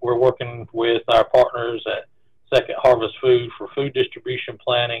also we're working with our partners at Second Harvest Food for food distribution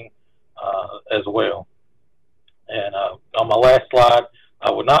planning as well. And on my last slide,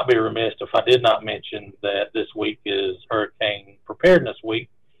 I would not be remiss if I did not mention that this week is Hurricane Preparedness Week.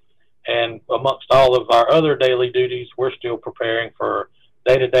 And amongst all of our other daily duties, we're still preparing for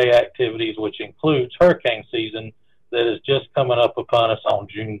day-to-day activities, which includes hurricane season that is just coming up upon us on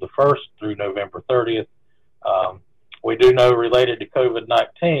June the 1st through November 30th. We do know, related to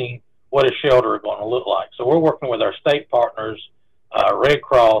COVID-19, what a shelter is going to look like. So we're working with our state partners, Red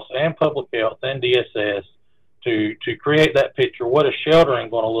Cross and Public Health and DSS to create that picture, what is sheltering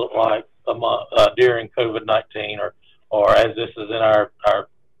going to look like during COVID-19, or as this is in our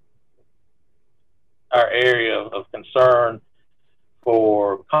area of concern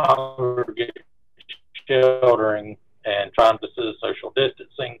for congregate sheltering and trying to do social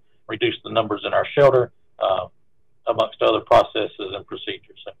distancing, reduce the numbers in our shelter, amongst other processes and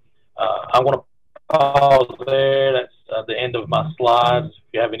procedures. So, I want to pause there. That's the end of my slides.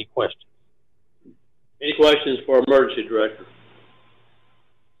 If you have any questions. Any questions for Emergency Director?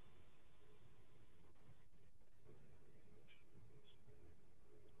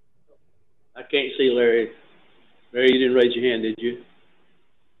 I can't see Larry. Larry, you didn't raise your hand, did you?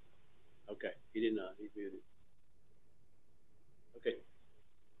 Okay, he did not. He's muted. Okay.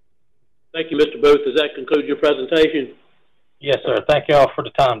 Thank you, Mr. Booth. Does that conclude your presentation? Yes, sir. Thank you all for the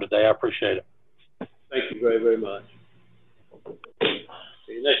time today. I appreciate it. Thank you very, very much.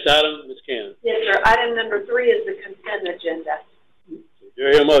 Okay, next item, Ms. Cannon. Yes, sir. Item number 3 is the consent agenda. Do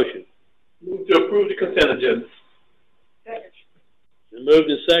you hear a motion? Move to approve the consent agenda. Second. Been moved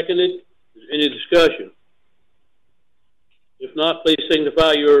and seconded. Is there any discussion? If not, please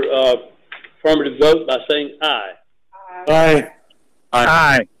signify your affirmative vote by saying aye. Aye.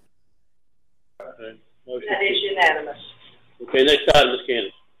 Aye. Okay. Motion. That is unanimous. Okay, next item, Ms.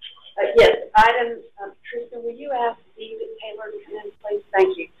 Cannon. Yes, item, Tristan, will you ask Steve Taylor to come in, please?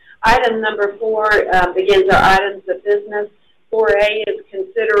 Thank you. Item number 4 begins our items of business. 4A is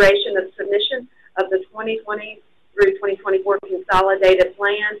consideration of submission of the 2020 through 2024 consolidated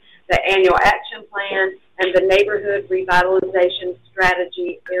plan, the annual action plan, and the neighborhood revitalization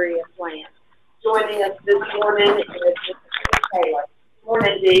strategy area plan. Joining us this morning is Mr. Taylor.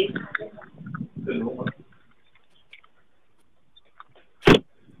 Morning, Dee. Good morning.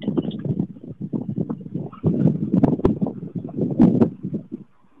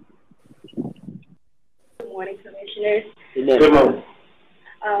 Good morning, Commissioners. Good morning. Good morning.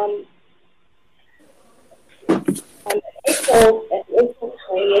 On April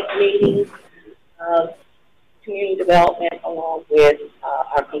 20th meeting of Community Development, along with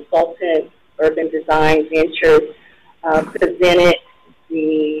our consultant, Urban Design Ventures, presented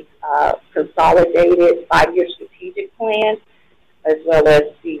the consolidated 5-year strategic plan, as well as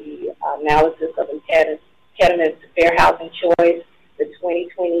the analysis of impediments to fair housing choice, the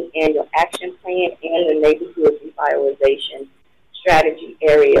 2020 annual action plan, and the neighborhood revitalization strategy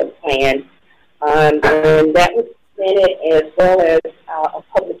area plan. And that was presented, as well as a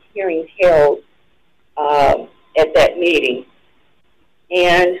public hearing held at that meeting.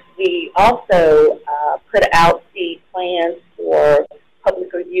 And we also put out the plans for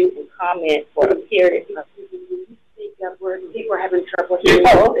public review and comment for a period of people are having trouble hearing.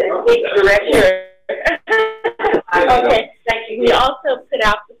 Oh, speak directly. Okay, thank you. We also put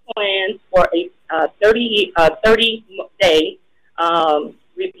out the plans for a 30-day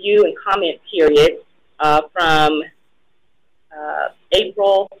review and comment period from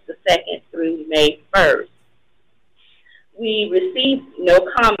April the 2nd through May 1st. We received no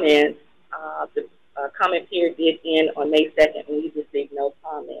comments. The comment period did end on May 2nd, and we received no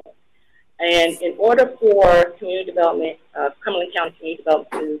comments. And in order for community development, Cumberland County Community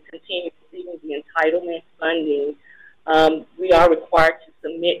Development to continue receiving the entitlement funding, we are required to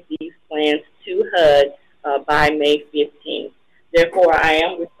submit these plans to HUD by May 15th. Therefore, I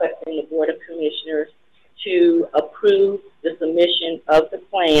am requesting the Board of Commissioners to approve the submission of the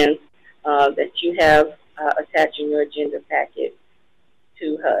plans that you have attached in your agenda packet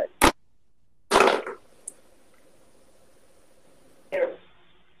to HUD.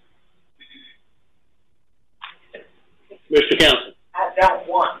 Mr. Council. I don't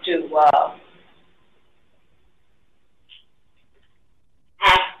want to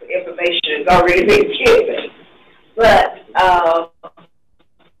ask for information that's already been given, but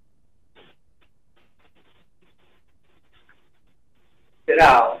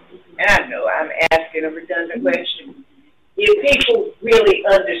people really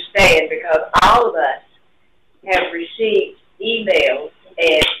understand, because all of us have received emails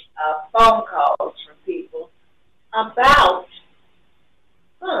and phone calls from people about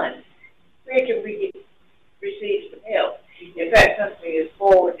funds. Where can we receive some help? In fact, something is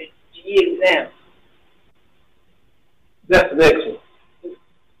forwarded to you now. That's the next one.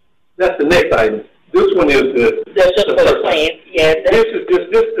 That's the next item. This one is the first plan. Yeah. This is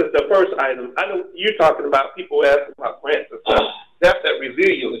the first item. I know you're talking about people asking about grants and stuff. That's that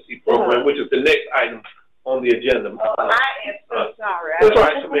resiliency program, which is the next item on the agenda. Oh, I am so sorry. That's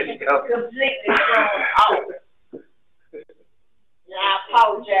right, Commissioner. Completely thrown off. And I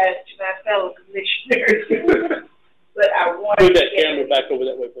apologize to my fellow commissioners. But I wanted move that camera back over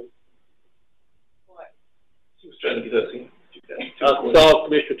that way, please. What? She was trying to get us in. I saw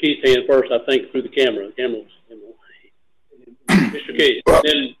Commissioner Keith's hand first, I think, through the camera. The camera was in the way. Mr. Keith,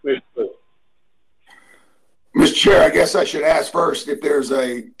 then Commissioner Booth. Mr. Chair, I guess I should ask first if there's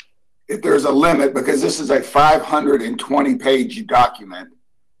a limit, because this is a 520-page document.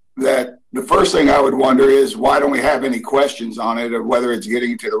 That the first thing I would wonder is, why don't we have any questions on it, of whether it's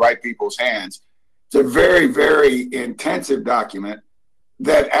getting into the right people's hands? It's a very, very intensive document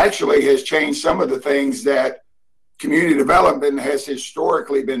that actually has changed some of the things that community development has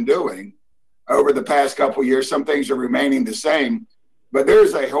historically been doing over the past couple of years. Some things are remaining the same, but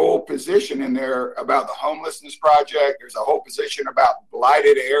there's a whole position in there about the homelessness project. There's a whole position about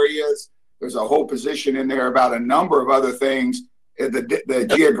blighted areas. There's a whole position in there about a number of other things. The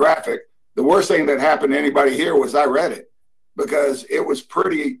geographic. The worst thing that happened to anybody here was I read it, because it was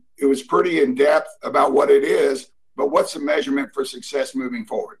pretty in depth about what it is, but what's the measurement for success moving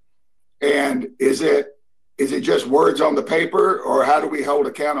forward? And is it just words on the paper, or how do we hold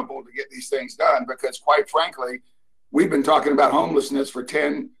accountable to get these things done? Because quite frankly, we've been talking about homelessness for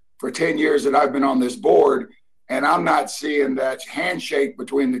 10 years that I've been on this board, and I'm not seeing that handshake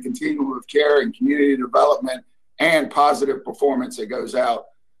between the continuum of care and community development and positive performance that goes out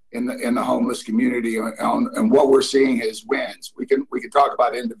in the homeless community. And what we're seeing is wins. We can talk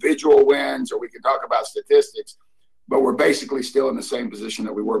about individual wins, or we can talk about statistics, but we're basically still in the same position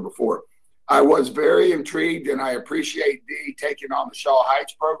that we were before. I was very intrigued, and I appreciate Dee taking on the Shaw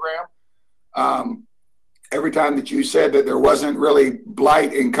Heights program. Every time that you said that there wasn't really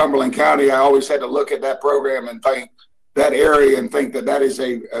blight in Cumberland County, I always had to look at that program and think that area and think that is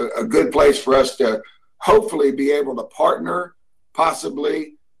a good place for us to hopefully be able to partner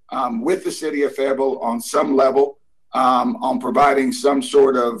possibly with the city of Fayetteville on some level on providing some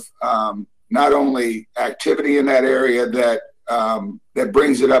sort of not only activity in that area that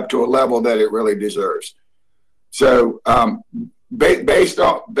brings it up to a level that it really deserves. So based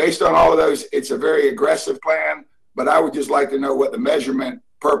on all of those, it's a very aggressive plan, but I would just like to know what the measurement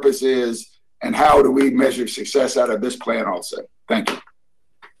purpose is and how do we measure success out of this plan also. Thank you.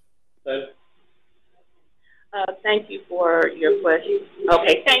 Thank you for your questions.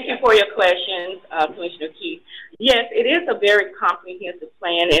 Okay, thank you for your questions, Commissioner Keith. Yes, it is a very comprehensive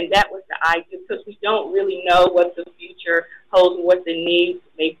plan, and that was the idea, because we don't really know what the future holds and what the needs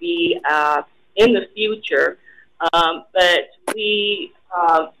may be in the future. But we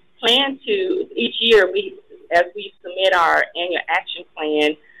plan to, each year, as we submit our annual action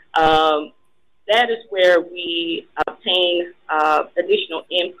plan, that is where we obtain additional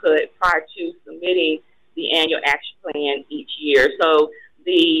input prior to submitting the annual action plan each year. So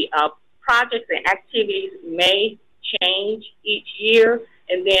the projects and activities may change each year,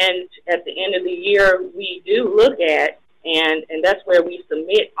 and then at the end of the year, we do look at, and that's where we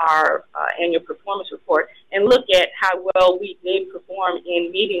submit our annual performance report and look at how well we did perform in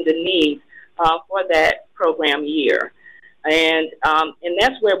meeting the needs for that program year. And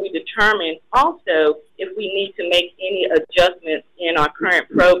that's where we determine also if we need to make any adjustments in our current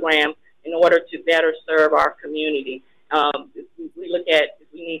program in order to better serve our community. We look at if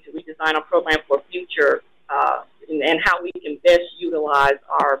we need to redesign our program for future and how we can best utilize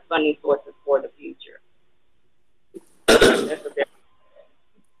our funding sources for the future.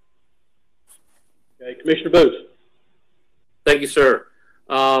 Okay, Commissioner Booth. Thank you, sir.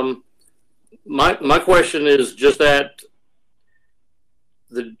 My question is just that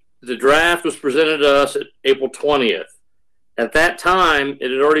the draft was presented to us at April 20th. At that time,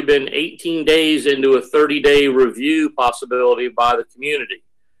 it had already been 18 days into a 30-day review possibility by the community.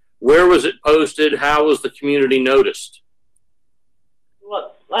 Where was it posted? How was the community noticed?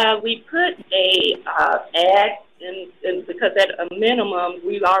 Well, we put a ad, and because at a minimum,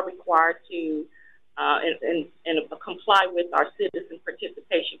 we are required to and comply with our citizen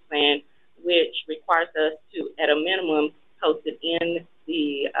participation plan, which requires us to, at a minimum, post it in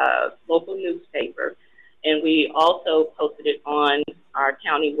the local newspaper. and we also posted it on our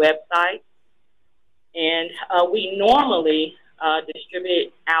county website. And we normally distribute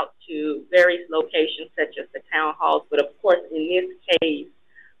it out to various locations such as the town halls, but of course in this case,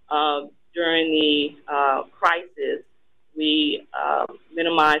 during the crisis, we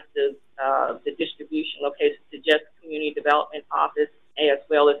minimized the distribution location to just community development office, as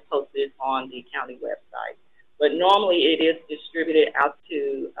well as posted on the county website. But normally it is distributed out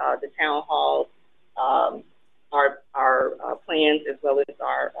to the town halls, our plans, as well as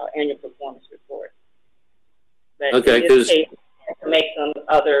our annual performance report. But okay, in this case, we have to make some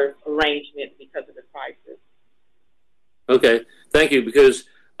other arrangements because of the crisis. Okay, thank you, because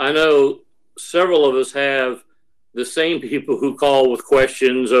I know several of us have the same people who call with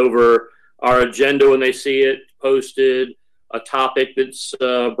questions over our agenda when they see it posted, a topic that's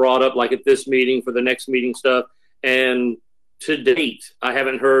brought up like at this meeting for the next meeting stuff. And to date, I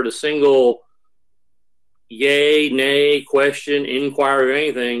haven't heard a single yay, nay, question, inquiry, or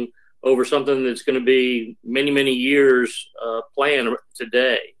anything over something that's going to be many, many years planned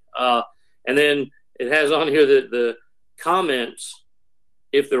today. And then it has on here that the comments,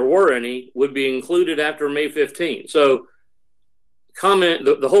 if there were any, would be included after May 15th. So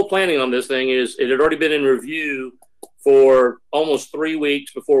the whole planning on this thing is it had already been in review for almost 3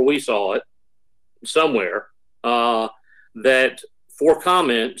 weeks before we saw it somewhere, that for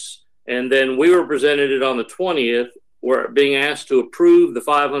comments, and then we were presented it on the 20th. We're being asked to approve the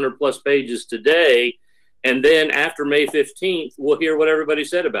 500 plus pages today, and then after May 15th, we'll hear what everybody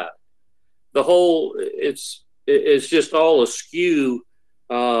said about it. The whole, it's just all askew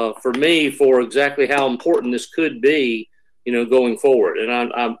for me for exactly how important this could be, you know, going forward.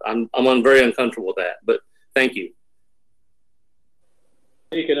 And I'm very uncomfortable with that. But thank you.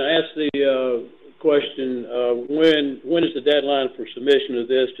 Hey, can I ask the question, when is the deadline for submission of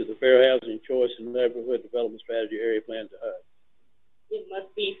this to the Fair Housing Choice and Neighborhood Development Strategy Area Plan to HUD? It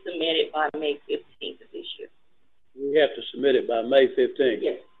must be submitted by May 15th of this year. We have to submit it by May 15th?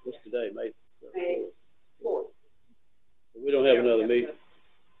 Yes. What's today, May 4th. We don't have another meeting.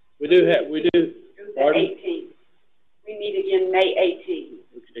 We do. Pardon? 18th. We meet again May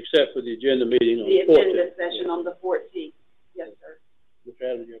 18th. Except for the agenda meeting on the 14th. The agenda session on the 14th. Yes, sir.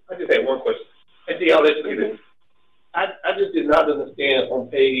 I just had one question. Hey, y'all, let's look at this. I just did not understand on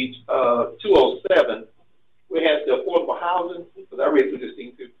page 207, where it has the affordable housing, because I read through this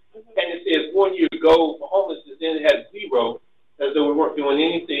thing too. And it says 1 year ago for homelessness, then it had 0, as though we weren't doing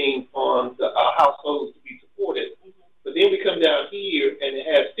anything on the households to be supported. But then we come down here and it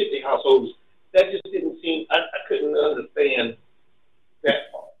has 50 households. That just didn't seem, I couldn't understand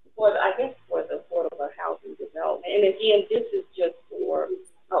that part. Well, I guess for the affordable housing development. And again, this is just for,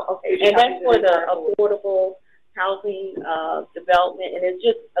 and that's for the affordable housing development. And it's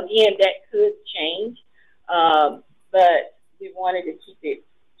just, again, that could change. But we wanted to keep it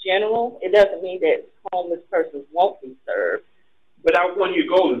general. It doesn't mean that homeless persons won't be served. But I want your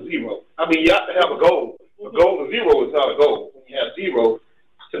goal is 0. I mean, you have to have a goal. A goal of 0 is not a goal. When you have 0,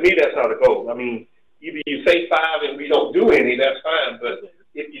 to me, that's not a goal. I mean, either you say 5 and we don't do any, that's fine. But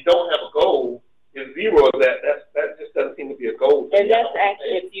if you don't have a goal, if 0 of that just doesn't seem to be a goal. And that's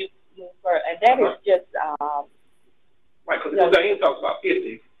actually, if you move further, and that is just, right, because Diane talks about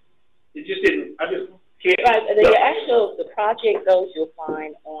 50. It just didn't, I just can't. Right, the project goals you'll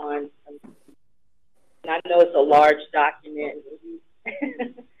find on, and I know it's a large document,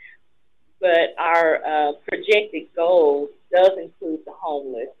 but our projected goals does include the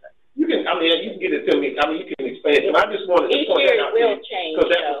homeless. You can, I mean, you can get it to me. I mean, you can explain it to me. I just wanted to point that out. Each year it will change.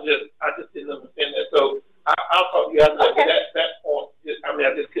 Because that was just, I just didn't understand that. So I'll talk to you guys about that point.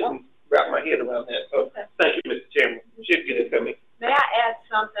 I just couldn't wrap my head around that. So thank you, Mr. Chairman. You should get it to me. May I add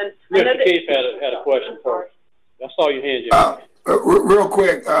something? Mr. Keith had a question for us. I saw your hand, Jim. Real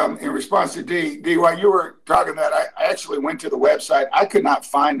quick, in response to D, while you were talking that, I actually went to the website. I could not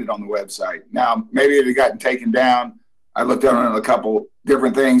find it on the website. Now, maybe it had gotten taken down. I looked on a couple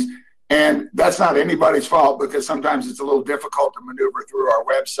different things. And that's not anybody's fault, because sometimes it's a little difficult to maneuver through our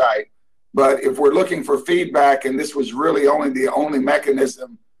website. But if we're looking for feedback, and this was really the only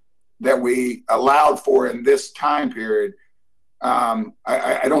mechanism that we allowed for in this time period, I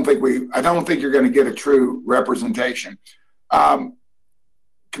don't think you're going to get a true representation.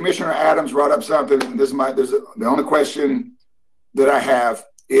 Commissioner Adams brought up something. The only question that I have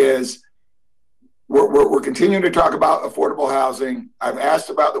is, we're continuing to talk about affordable housing. I've asked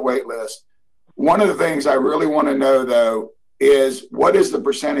about the wait list. One of the things I really want to know, though, is what is the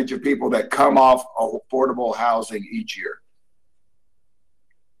percentage of people that come off affordable housing each year?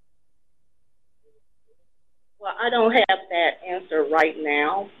 Well, Well, I don't have that answer right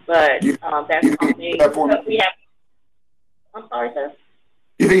now, but that's something that we have. I'm sorry, sir?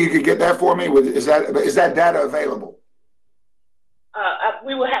 You think you could get that for me? Is that data available?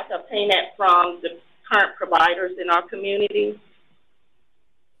 We will have to obtain that from the current providers in our community.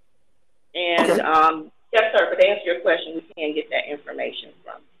 And okay. Yes, sir, but to answer your question, we can get that information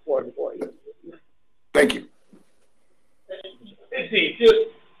for you. Thank you. See, just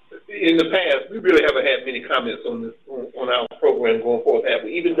in the past, we really haven't had many comments on this on our program going forward, have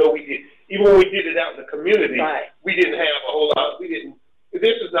we? Even when we did it out in the community, right. We didn't have a whole lot. We didn't.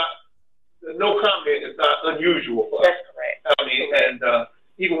 This is not. No comment is not unusual for us. That's correct. I mean, and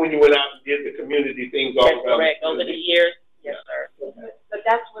even when you went out and did the community things all around. That's correct. Over the years, yes, sir. But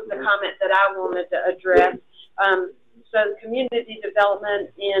that's what the comment that I wanted to address. So community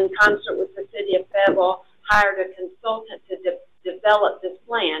development, in concert with the city of Fayetteville, hired a consultant to develop this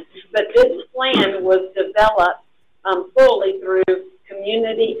plan. But this plan was developed fully through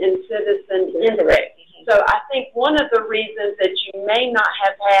community and citizen input. So I think one of the reasons that you may not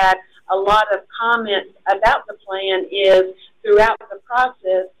have had a lot of comments about the plan is throughout the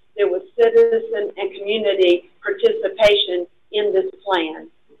process, there was citizen and community participation in this plan.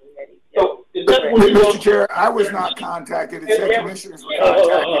 So, Mr. Chair, I was not contacted. It said commissioners were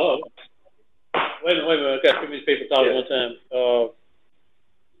contacted. Wait a minute. I've got too many people talking at one time.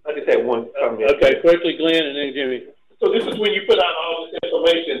 I just had one comment. Okay, quickly, Glenn, and then Jimmy. So this is when you put out all this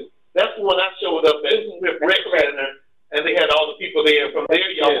information. That's when I showed up at Smith Rec Center, and they had all the people there. From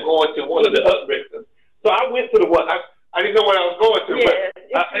there, y'all were going to one of the other victims. So I went to the one. I didn't know what I was going to, but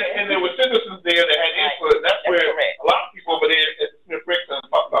and there were citizens there that had input. That's where a lot of people over there at Smith Rec Center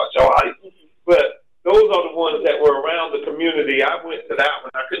talk about Shaw Heights. But those are the ones that were around the community. I went to that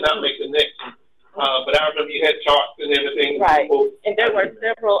one. I could not make the next one. But I remember you had charts and everything. Right. And there were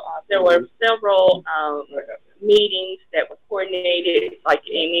several meetings that were coordinated, like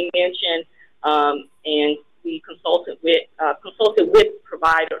Amy mentioned, and we consulted with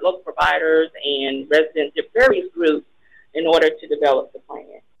local providers and residents of various groups in order to develop the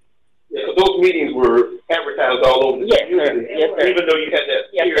plan. Yeah, so those meetings were advertised all over the community. Yes, sir. Even though you had that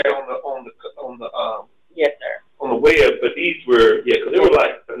here yes, sir. On the web, but these were because there were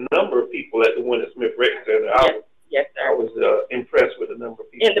like a number of people at the one at Smith Rec Center. Yes, sir. I was impressed with the number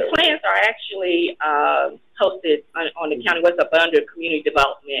of people. And the plans are actually posted on the county website under community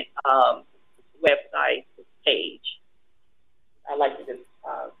development website page. I'd like to just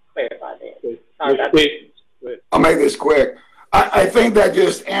clarify that. I'll make this quick. I think that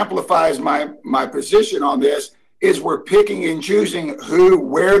just amplifies my position on this. Is we're picking and choosing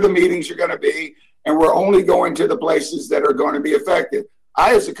where the meetings are going to be, and we're only going to the places that are going to be affected.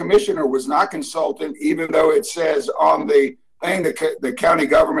 I, as a commissioner, was not consulted, even though it says on the thing that the county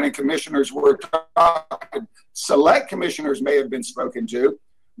government and commissioners were talking. Select commissioners may have been spoken to,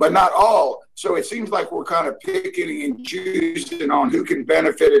 but not all. So it seems like we're kind of picking and choosing on who can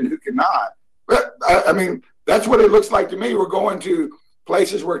benefit and who cannot. But I mean, that's what it looks like to me. We're going to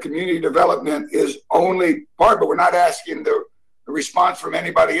places where community development is only part, but we're not asking the response from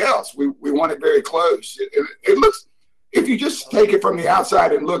anybody else. We want it very close. It looks, if you just take it from the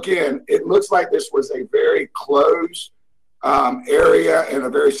outside and look in, it looks like this was a very closed area and a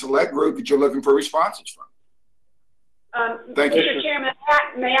very select group that you're looking for responses from. Thank you. Mr. Chairman,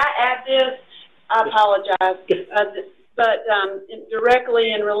 may I add this? I apologize. But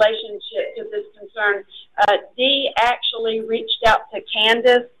directly in relationship to this concern, Dee actually reached out to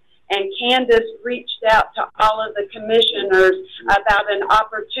Candace, and Candace reached out to all of the commissioners about an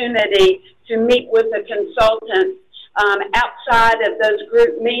opportunity to meet with a consultant outside of those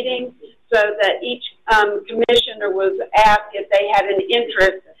group meetings, so that each commissioner was asked if they had an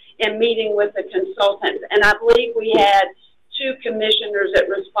interest in meeting with a consultant. And I believe we had 2 commissioners that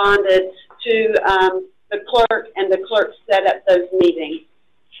responded to the clerk, and the clerk set up those meetings.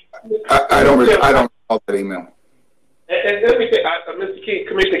 I don't recall that email. And let me say, Mr. Keith,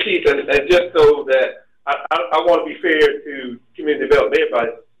 Commissioner Keith, and just so that I want to be fair to community development,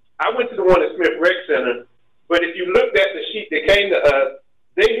 everybody, I went to the one at Smith Rec Center, but if you looked at the sheet that came to us,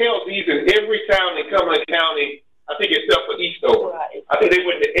 they held these in every town in Cumberland County, I think except for Eastover. Right. I think they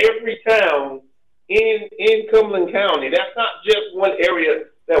went to every town in Cumberland County. That's not just one area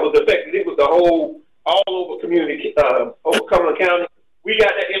that was affected. It was the whole, all over community, over Cumberland County. We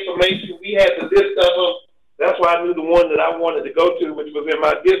got that information. We had the list of them. That's why I knew the one that I wanted to go to, which was in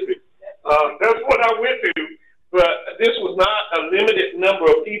my district. That's what I went to. But this was not a limited number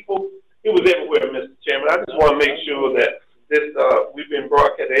of people. It was everywhere, Mr. Chairman. I just want to make sure that this we've been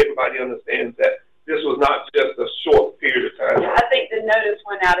broadcast. Everybody understands that this was not just a short period of time. Yeah, I think the notice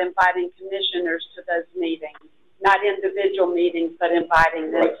went out inviting commissioners to those meetings. meetings, but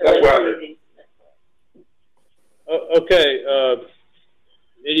inviting them to those meetings. Okay.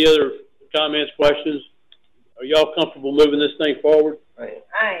 Any other comments, questions? Are y'all comfortable moving this thing forward? I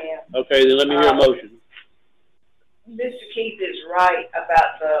am. Okay, then let me hear a motion. Mr. Keith is right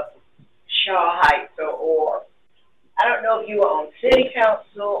about the Shaw Heights, or I don't know if you were on city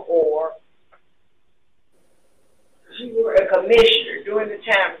council or you were a commissioner during the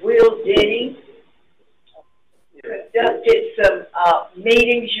time Will Denny conducted some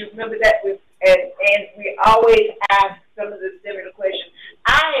meetings. You remember that? And we always ask some of the similar questions.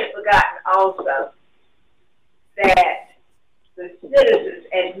 I had forgotten also that the citizens,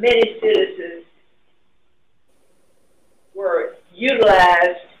 and many citizens, were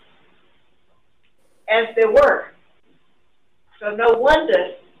utilized as they were. So no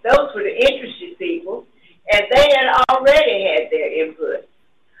wonder those were the interested people, and they had already had their input.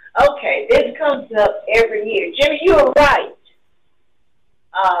 Okay, this comes up every year. Jimmy, you were right.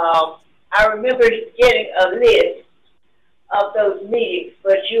 I remember getting a list of those meetings,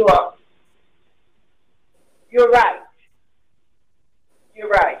 but you're right. You're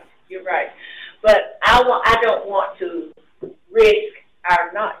right. But I don't want to risk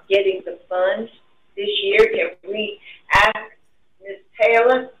our not getting the funds this year. Can we ask Ms.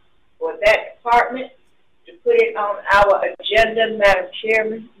 Taylor for that department to put it on our agenda, Madam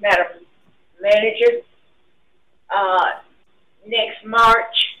Chairman, Madam Manager, next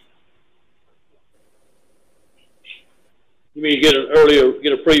March? You mean get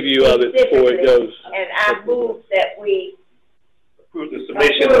a preview of it before it goes? And I move that we approve the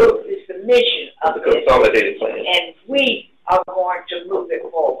submission of the consolidated plan. And we are going to move it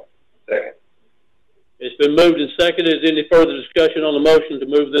forward. Second. It's been moved and seconded. Is any further discussion on the motion to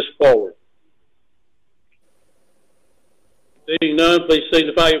move this forward? Seeing none, please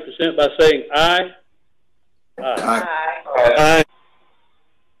signify your consent by saying aye. Aye. Aye.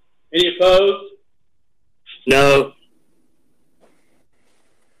 Any opposed? No.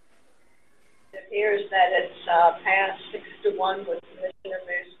 It appears that it's passed 6-1 with Commissioner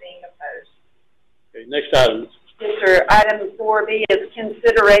Moose being opposed. Okay, next item. Yes, sir. Item 4B is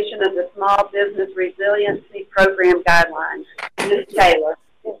consideration of the Small Business Resiliency Program guidelines. Ms. Taylor.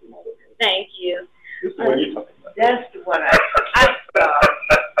 Thank you. This is the one you're talking about. That's the one I saw.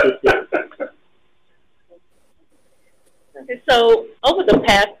 Okay, so over the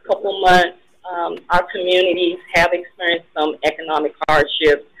past couple months, our communities have experienced some economic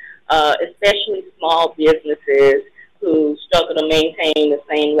hardship, especially small businesses who struggle to maintain the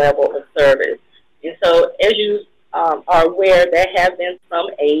same level of service. And so, as you are aware, there have been some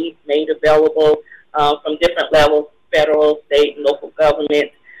aid made available from different levels, federal, state, and local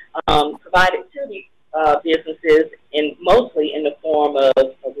governments, provided to these businesses, and mostly in the form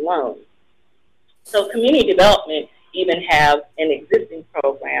of loans. So community development even have an existing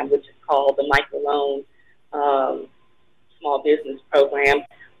program, which is called the Microloan Small Business Program,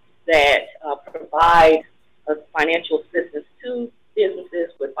 that provides financial assistance to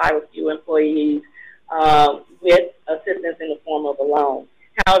businesses with 5 or fewer employees with assistance in the form of a loan.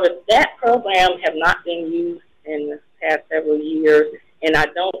 However, that program have not been used in the past several years, and I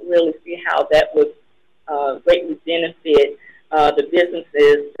don't really see how that would greatly benefit the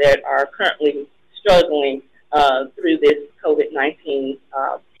businesses that are currently struggling through this COVID-19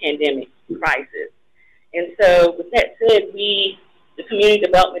 pandemic crisis. And so with that said, the Community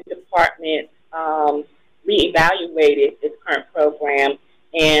Development Department reevaluated this current program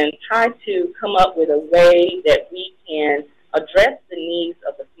and tried to come up with a way that we can address the needs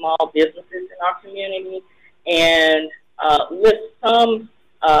of the small businesses in our community and list some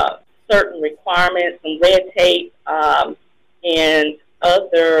certain requirements, some red tape, and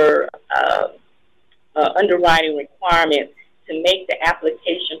other underwriting requirements to make the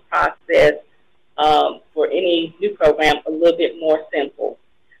application process for any new program a little bit more simple.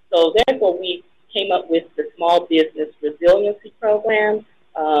 So therefore, we came up with the Small Business Resiliency Program.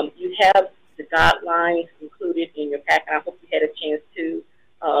 You have the guidelines included in your packet. I hope you had a chance to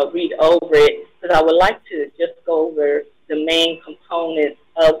read over it, because I would like to just go over the main components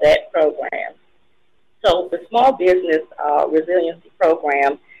of that program. So the Small Business Resiliency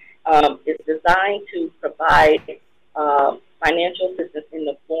Program is designed to provide financial assistance in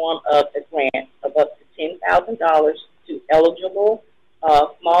the form of a grant of up to $10,000 to eligible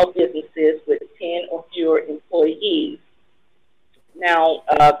small businesses with 10 or fewer employees. Now,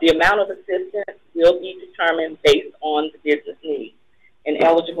 the amount of assistance will be determined based on the business needs, and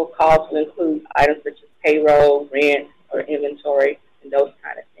eligible costs will include items such as payroll, rent, or inventory, and those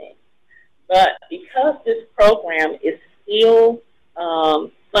kind of things. But because this program is still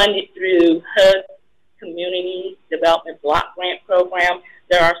funded through HUD Community Development Block Grant Program,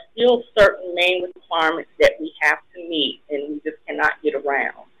 there are still certain main requirements that we have to meet, and we just cannot get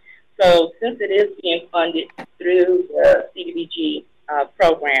around. So since it is being funded through the CDBG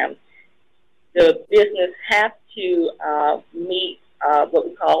program, the business has to meet what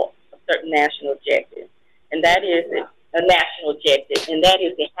we call a certain national objective, and that is a national objective, and that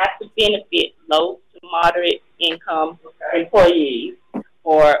is it has to benefit low to moderate income employees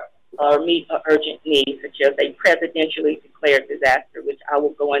or meet an urgent need, such as a presidentially declared disaster, which I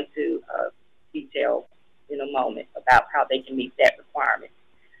will go into detail in a moment about how they can meet that requirement.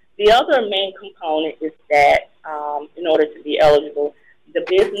 The other main component is that in order to be eligible, the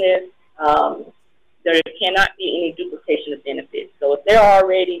business, there cannot be any duplication of benefits. So if they're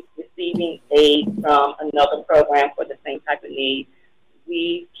already receiving aid from another program for the same type of need,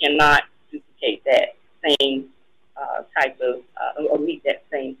 we cannot duplicate that same type of, or meet that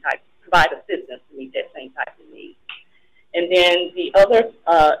same type, provide assistance to meet that same type of need. And then the other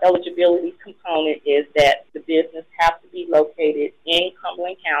eligibility component is that the business has to be located in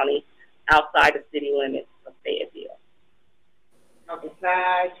Cumberland County outside the city limits of Fayetteville.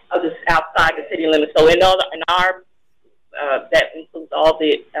 Outside the city limits. So in our that includes all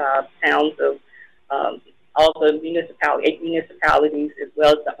the towns of all the municipalities, 8 municipalities, as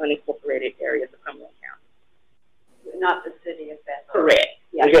well as the unincorporated areas of Cumberland County. Not the city of Bethel. Correct.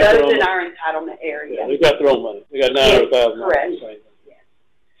 Yeah, those in our entitlement area. Yeah, we got their own money. We got $900,000. Correct. Yeah.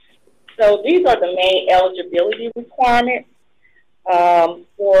 So these are the main eligibility requirements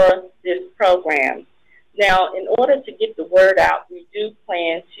for this program. Now, in order to get the word out, we do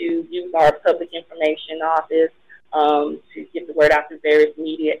plan to use our public information office to get the word out to various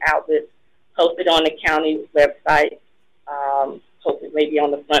media outlets, post it on the county website, post it maybe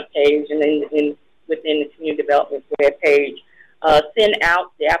on the front page, and then within the community development web page. Send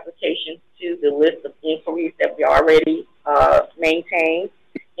out the applications to the list of inquiries that we already maintain,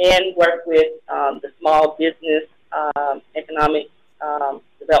 and work with the small business economic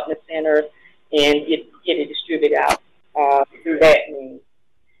development centers and get it distributed out through that means.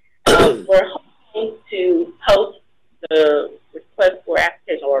 We're hoping to post the request for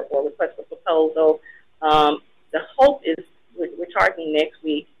application or request for proposal. The hope is we're targeting next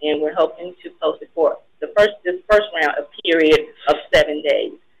week, and we're hoping to post it for this first round, a period of 7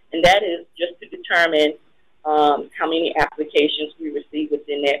 days. And that is just to determine how many applications we receive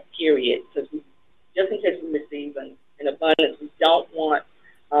within that period. Because just in case we receive an abundance, we don't want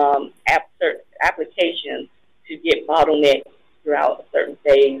applications to get bottlenecked throughout a certain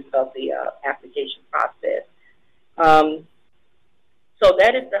phase of the application process. So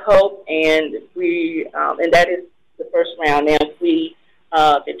that is the hope, and and that is the first round. Now,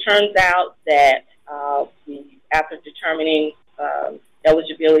 if it turns out that after determining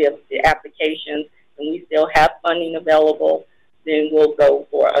eligibility of the applications, and we still have funding available, then we'll go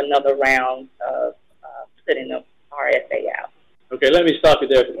for another round of putting the RFA out. Okay, let me stop you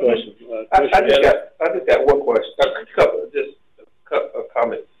there for questions. I just got one question. A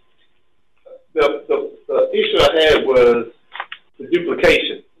comment. The issue I had was the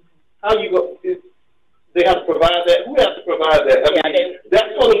duplication. How you go? They have to provide that. Who has to provide that? I mean,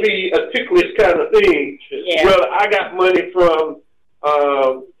 that's going to be a ticklish kind of thing. Yeah. Well, I got money from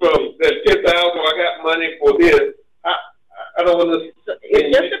the 10,000. I got money for this. I don't want to. So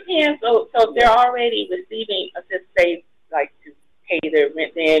it just depends. So they're already receiving assistance, say, like to pay their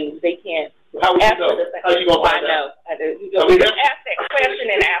rent. Then they can't. How would you know? How you gonna find out? We do ask that question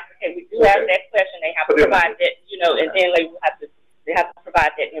in the application. We do ask that question. They have to provide that, and then they have to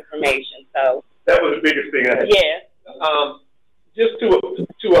provide that information. So that was the biggest thing I had. Yeah. Just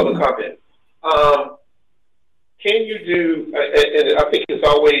two other comments. Can you do? And I think it's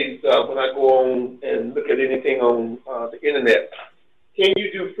always when I go on and look at anything on the internet. Can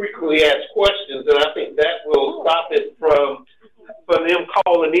you do frequently asked questions? And I think that will stop it from them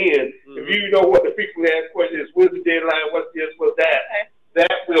calling in. If you know what the frequently asked question is, when's the deadline, what's this, what's that,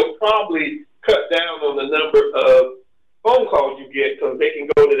 that will probably cut down on the number of phone calls you get because they can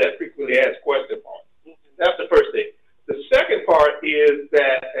go to that frequently asked question part. That's the first thing. The second part is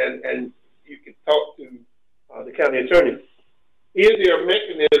that, and you can talk to the county attorney, is there a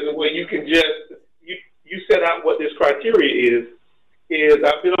mechanism where you can just, you set out what this criteria is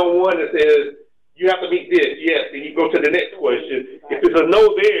I've been on one that says, you have to meet this, yes, and you go to the next question. If there's a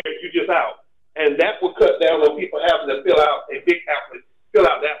no there, you're just out. And that will cut down on people having to fill out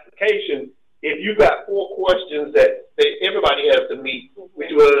the application. If you got 4 questions that everybody has to meet,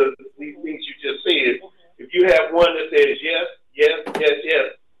 which was these things you just said, if you have one that says yes, yes, yes, yes,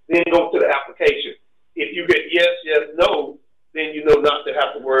 then go to the application. If you get yes, yes, no, then you know not to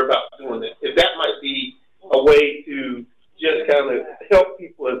have to worry about doing that. If that might be a way to just kind of help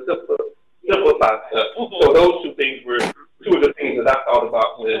people and simplify stuff. So those two things were two of the things that I thought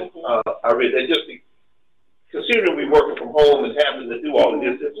about when I read that. Just considering we working from home and having to do all of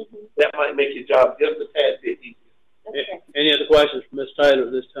this, that might make your job just a tad bit easier. Any other questions for Ms. Taylor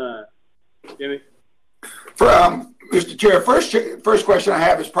at this time? Jimmy? Mr. Chair, first question I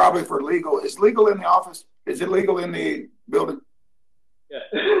have is probably for legal. Is legal in the office? Is it legal in the building?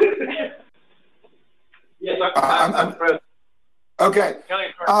 Yeah. Yes, I'm present. Okay.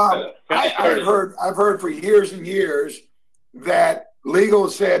 I've heard for years and years that legal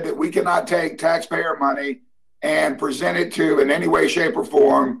said that we cannot take taxpayer money and present it to, in any way, shape, or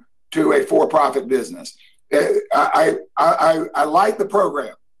form, to a for-profit business. I like the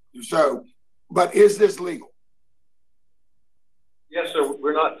program. So, but is this legal? Yes, sir.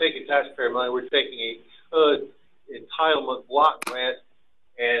 We're not taking taxpayer money. We're taking a HUD entitlement block grant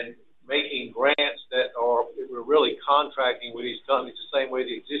and making grants that we're really contracting with these companies the same way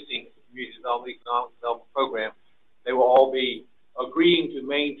the existing community development, economic development program. They will all be agreeing to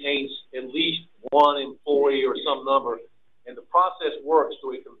maintain at least one employee or some number. And the process works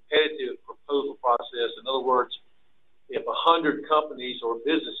through a competitive proposal process. In other words, if 100 companies or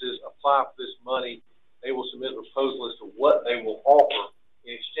businesses apply for this money, they will submit a proposal as to what they will offer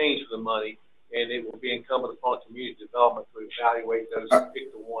in exchange for the money, and it will be incumbent upon community development to evaluate those and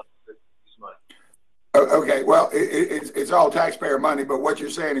pick the one that use money. Okay, well, it's all taxpayer money, but what you're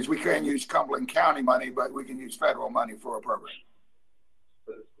saying is we can't use Cumberland County money, but we can use federal money for a program.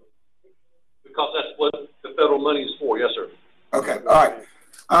 Because that's what the federal money is for, yes, sir. Okay, all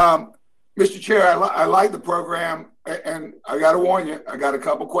right. Mr. Chair, I like the program, and I got to warn you, I got a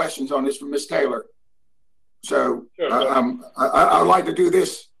couple questions on this from Ms. Taylor. So sure, I'd like to do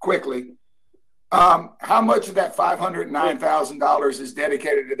this quickly. How much of that $509,000 is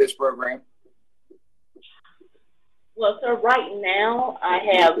dedicated to this program? Well, sir, right now I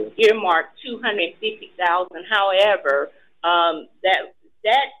have earmarked $250,000. However,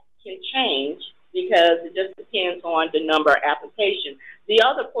 that can change because it just depends on the number of applications. The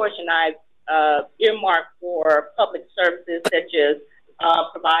other portion I've earmarked for public services, such as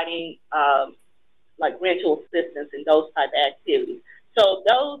providing like rental assistance and those type of activities. So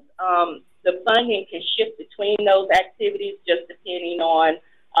those, the funding can shift between those activities just depending on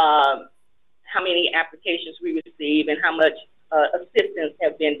how many applications we receive and how much assistance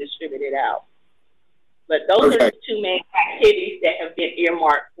have been distributed out. But those are the two main activities that have been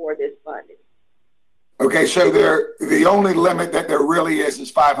earmarked for this funding. Okay, so the only limit that there really is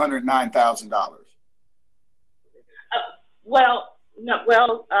 $509,000.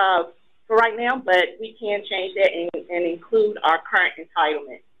 For right now, but we can change that and include our current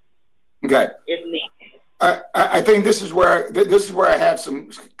entitlement. Okay. If needed. I think this is where I have some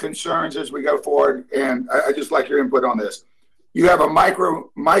concerns as we go forward, and I just like your input on this. You have a micro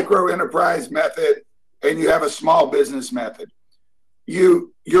enterprise method, and you have a small business method. You're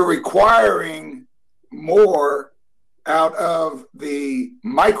requiring more out of the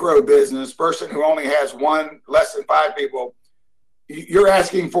micro business person who only has less than 5 people. You're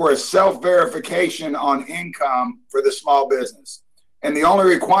asking for a self-verification on income for the small business. And the only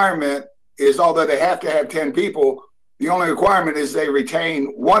requirement is, although they have to have 10 people, the only requirement is they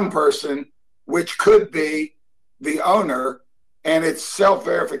retain one person, which could be the owner, and it's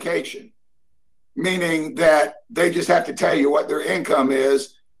self-verification, meaning that they just have to tell you what their income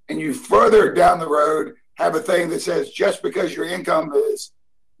is. And you further down the road have a thing that says just because your income is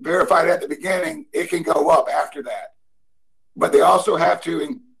verified at the beginning, it can go up after that. But they also have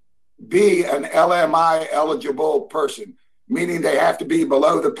to be an LMI eligible person, meaning they have to be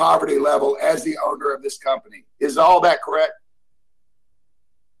below the poverty level as the owner of this company. Is all that correct?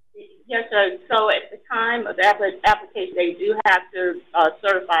 Yes, sir. So at the time of the application, they do have to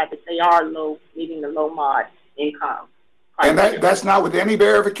certify that they are meeting the low mod income. And that's not with any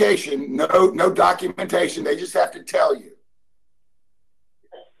verification, no documentation. They just have to tell you.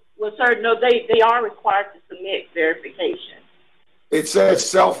 Well, sir, no, they are required to submit verification. It says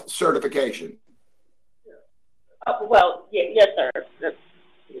self-certification. Well, yes, sir.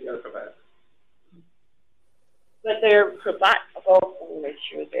 But they're providing. Well, let me make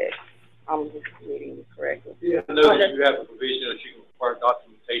sure that I'm just reading it correctly. Yeah, I know that you have a provision that you can require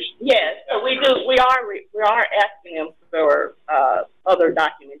documentation. Yes, so we do. We are asking them for other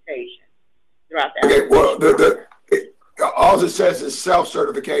documentation throughout the application. Well, all it says is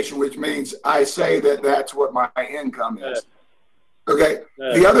self-certification, which means I say that that's what my income is. Okay.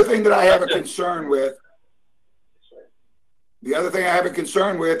 The other thing that I have a concern with. The other thing I have a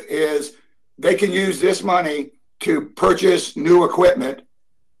concern with is they can use this money to purchase new equipment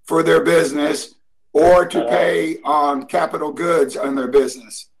for their business or to pay on capital goods on their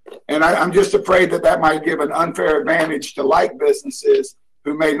business. And I'm just afraid that that might give an unfair advantage to like businesses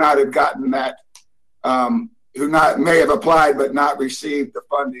who may not have gotten that, may have applied but not received the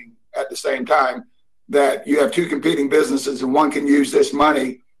funding at the same time, that you have two competing businesses and one can use this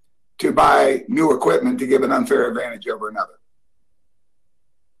money to buy new equipment to give an unfair advantage over another.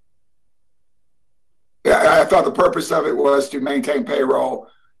 I thought the purpose of it was to maintain payroll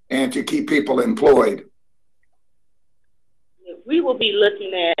and to keep people employed. We will be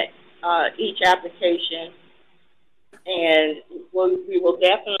looking at each application, and we will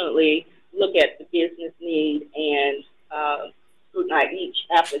definitely look at the business need and scrutinize each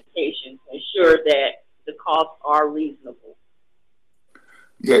application to ensure that the costs are reasonable.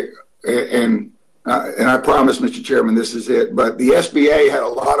 Yeah, and I promise, Mr. Chairman, this is it, but the SBA had a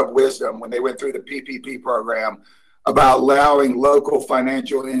lot of wisdom when they went through the PPP program about allowing local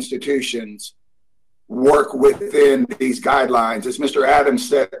financial institutions work within these guidelines, as Mr. Adams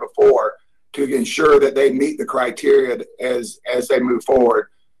said before, to ensure that they meet the criteria as they move forward.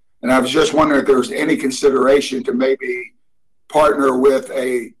 And I was just wondering if there was any consideration to maybe partner with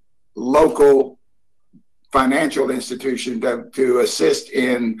a local financial institution to assist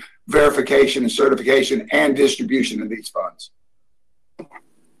in verification and certification and distribution of these funds.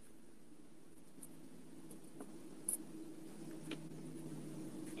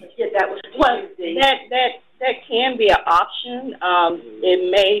 That can be an option.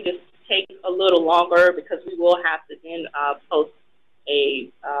 It may just take a little longer because we will have to then post a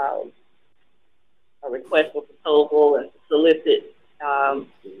request for proposal and solicit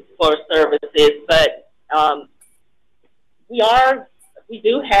for services. But we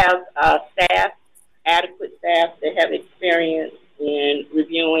do have staff, adequate staff that have experience in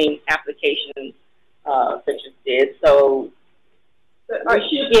reviewing applications such as this. So we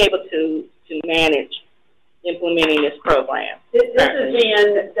should be able to manage implementing this program. This is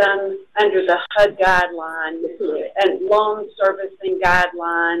being done under the HUD guidelines and loan servicing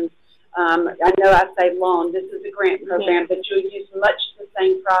guidelines. I know I say loan, this is a grant program, but you'll use much the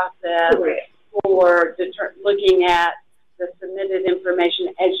same process for looking at the submitted information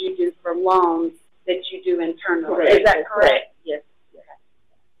as you do for loans that you do internally. Is that correct? Yes.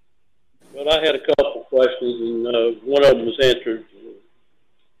 Well, I had a couple of questions, and one of them was answered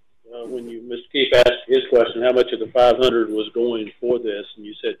when Mr. Keefe asked his question, how much of the 500 was going for this, and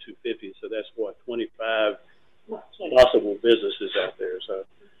you said 250, so that's what, 25 possible businesses out there. So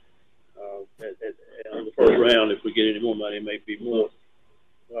on the first round, if we get any more money, it may be more.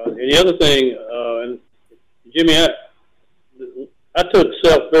 And the other thing, and Jimmy, I took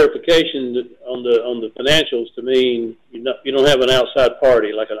self-verification on the financials to mean you don't have an outside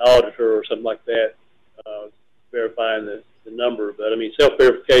party like an auditor or something like that verifying the number. But I mean,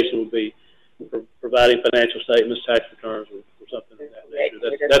 self-verification would be providing financial statements, tax returns, or something of that nature.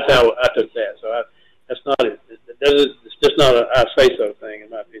 That's how I took that. So that's not it. It's just not a I say so thing, in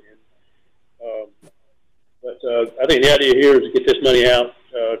my opinion. But I think the idea here is to get this money out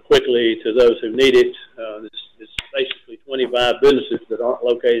quickly to those who need it. It's basically 25 businesses that aren't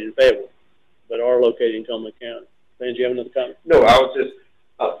located in Fayetteville, but are located in Cumberland County. Dan, do you have another comment? No, I was just,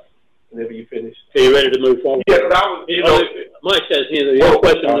 whenever you finish. Okay, you ready to move forward? Yeah, but I was, Mike says here, the other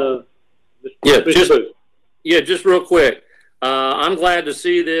question, just real quick. I'm glad to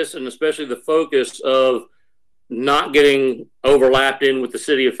see this, and especially the focus of not getting overlapped in with the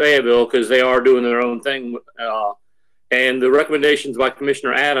city of Fayetteville, because they are doing their own thing. And the recommendations by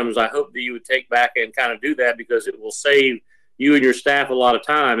Commissioner Adams, I hope that you would take back and kind of do that, because it will save you and your staff a lot of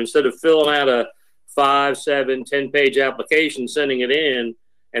time. Instead of filling out a 5, 7, 10-page application, sending it in,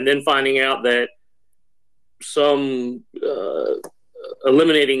 and then finding out that some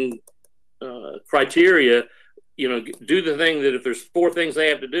eliminating criteria, do the thing that if there's 4 things they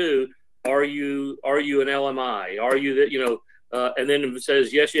have to do, are you an LMI? Are you that, and then if it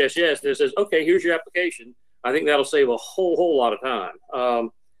says yes, yes, yes, then it says, okay, here's your application. I think that'll save a whole lot of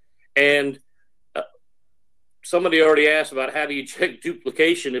time. And somebody already asked about how do you check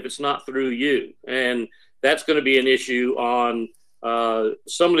duplication if it's not through you? And that's going to be an issue on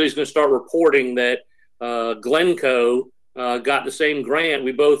somebody's going to start reporting that Glencoe got the same grant.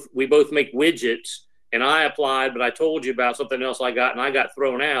 We both make widgets, and I applied, but I told you about something else I got, and I got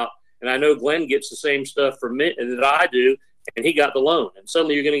thrown out. And I know Glenn gets the same stuff from me that I do, and he got the loan. And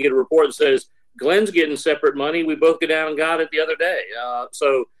suddenly you're going to get a report that says, Glenn's getting separate money. We both go down and got it the other day.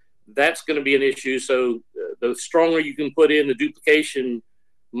 So that's going to be an issue. So the stronger you can put in the duplication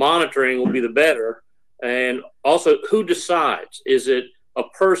monitoring will be the better. And also, who decides? Is it a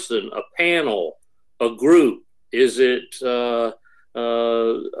person, a panel, a group? Is it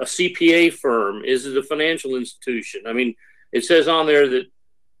a CPA firm? Is it a financial institution? I mean, it says on there that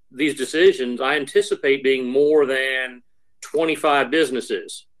these decisions, I anticipate being more than 25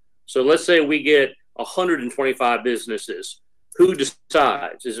 businesses. So let's say we get 125 businesses. Who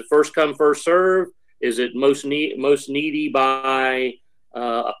decides? Is it first come, first serve? Is it most needy by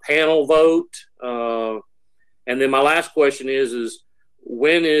a panel vote? And then my last question is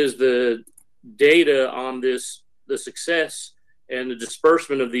when is the data on this, the success and the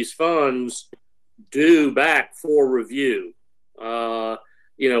disbursement of these funds due back for review?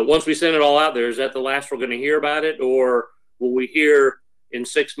 You know, once we send it all out there, is that the last we're going to hear about it? Or will we hear in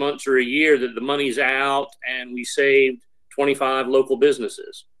 6 months or a year that the money's out and we saved 25 local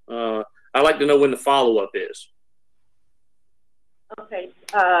businesses? I'd like to know when the follow-up is. Okay.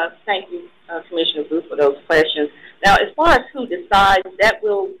 Thank you, Commissioner Booth, for those questions. Now, as far as who decides,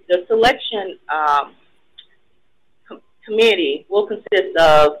 the selection committee will consist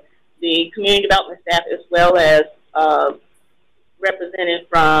of the community development staff as well as representative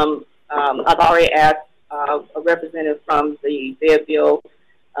from, I've already asked a representative from the Fayetteville,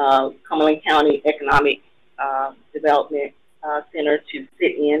 Cumberland County Economic Development Center to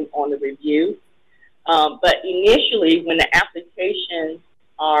sit in on the review. But initially, when the applications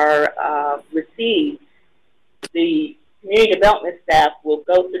are received, the community development staff will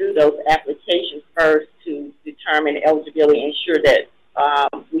go through those applications first to determine eligibility, ensure that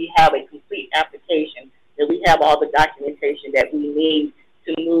we have a complete application, that we have all the documentation that we need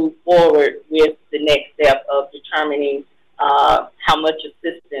to move forward with the next step of determining how much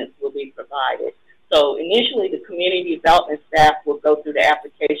assistance will be provided. So initially, the community development staff will go through the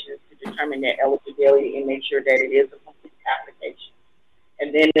applications to determine their eligibility and make sure that it is a complete application.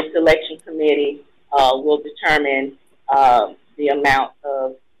 And then the selection committee will determine the amount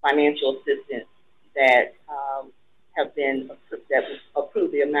of financial assistance that have been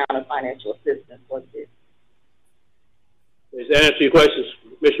approved, the amount of financial assistance for this. Does that answer your questions,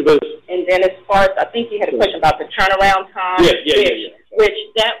 Mr. Booth? And then as far as, I think you had a question about the turnaround time. Yeah. Which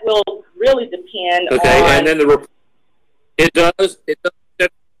that will really depend on. Okay, and then the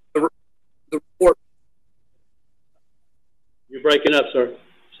report. You're breaking up, sir.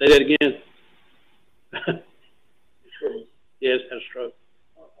 Say that again. Yes, had a stroke.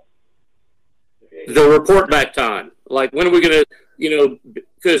 The report back time. Like, when are we going to, you know,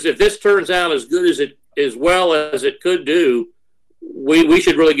 because if this turns out as good as well as it could do, we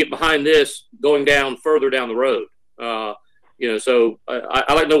should really get behind this going down further down the road. You know, so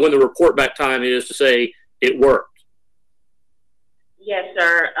I'd like to know when the report back time is to say it worked. Yes,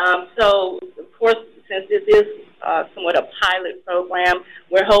 sir. So, of course, since this is somewhat a pilot program,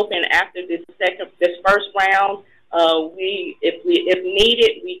 we're hoping after this first round, if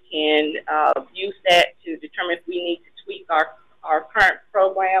needed, we can use that to determine if we need to tweak our current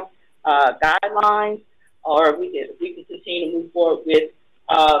program guidelines, or we can continue to move forward with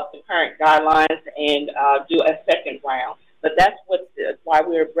the current guidelines and do a second round. But that's why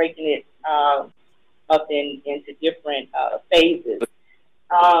we're breaking it up into different phases.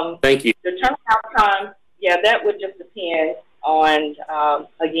 Thank you. The turnaround time, yeah, that would just depend on,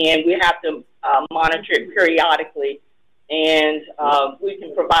 again, we have to monitor it periodically, and we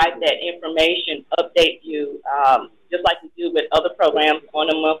can provide that information, update you, just like we do with other programs on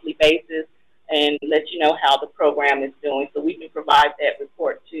a monthly basis, and let you know how the program is doing. So we can provide that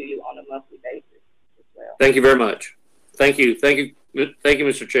report to you on a monthly basis as well. Thank you very much. Thank you,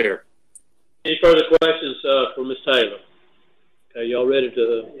 Mr. Chair. Any further questions for Ms. Taylor? Okay, y'all ready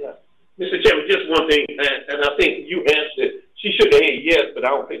to? Yeah. Mr. Chairman, just one thing, and I think you answered it. She should have said yes, but I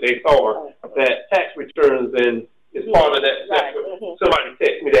don't think they saw her, that tax returns and is part of that. Right. Somebody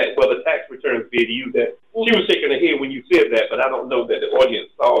texted me that, well, the tax returns video that she was shaking her head when you said that, but I don't know that the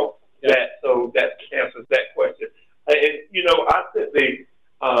audience saw that, so that answers that question. And, you know,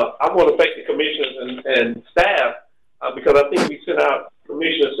 I want to thank the commissioners and staff because I think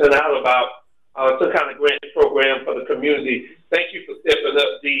commissioners sent out about some kind of grant program for the community. Thank you for stepping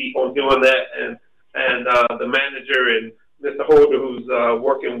up, Dee, on doing that, and the manager and Mr. Holder, who's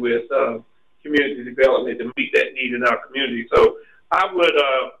working with community development to meet that need in our community. So I would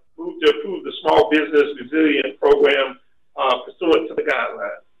move to approve the Small Business Resilience Program pursuant to the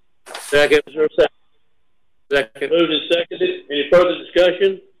guidelines. Second. Is there a second? Second. Moved and seconded. Any further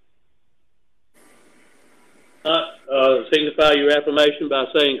discussion? Signify your affirmation by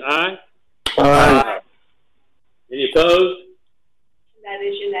saying aye. Aye. Any opposed? That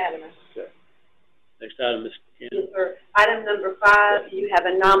is unanimous. Okay. Next item, Ms. Cannon. For item number 5, you have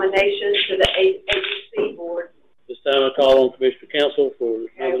a nomination to the ABC board. This time I call on Commissioner Council for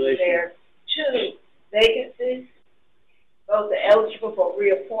nomination. There are 2 vacancies. Both the eligible for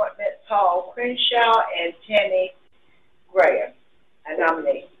reappointment, Paul Crenshaw and Tammy Graham. I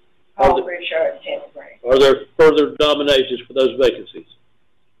nominate Paul Crenshaw and Tammy Graham. Are there further nominations for those vacancies?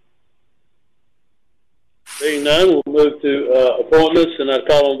 Being none, we'll move to appointments, and I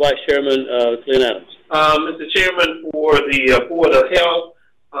call on Vice Chairman Glenn Adams. Mr. Chairman, for the Board of Health,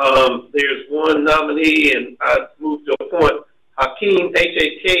 there's one nominee, and I move to appoint Hakeem,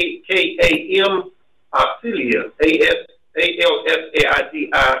 Hakam, Auxilia, Alsaidi,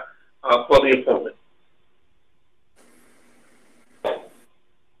 for the appointment.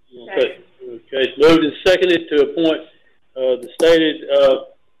 Okay. It's moved and seconded to appoint the stated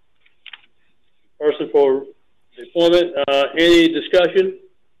person for the appointment. Any discussion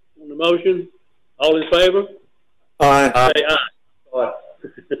on the motion? All in favor? Aye. Say aye. Aye.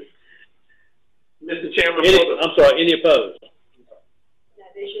 Mr. Chairman, I'm sorry, any opposed?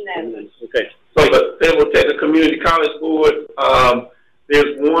 That is unanimous. Okay. So the Fayetteville Technical Community College Board,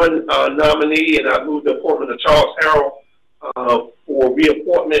 there's one nominee, and I move the appointment of Charles Harrell for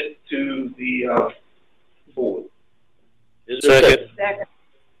reappointment to the board. Is there Second. Second.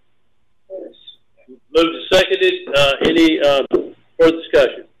 Moved and seconded. Any further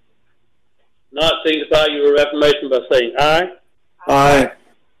discussion? Not signify your affirmation by saying aye. Aye.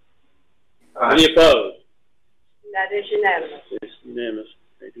 Any opposed? That is unanimous. It's unanimous.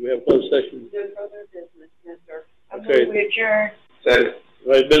 Okay, do we have a closed session? No further business, yes, sir. Okay. We adjourn. Second.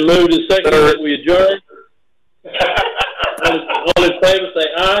 Well, it's been moved and seconded that we adjourn. All in favor, say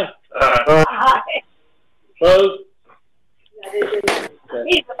aye. Aye. Opposed? That is unanimous.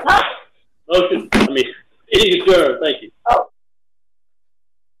 Okay. Motion, meeting adjourned. Thank you. Oh.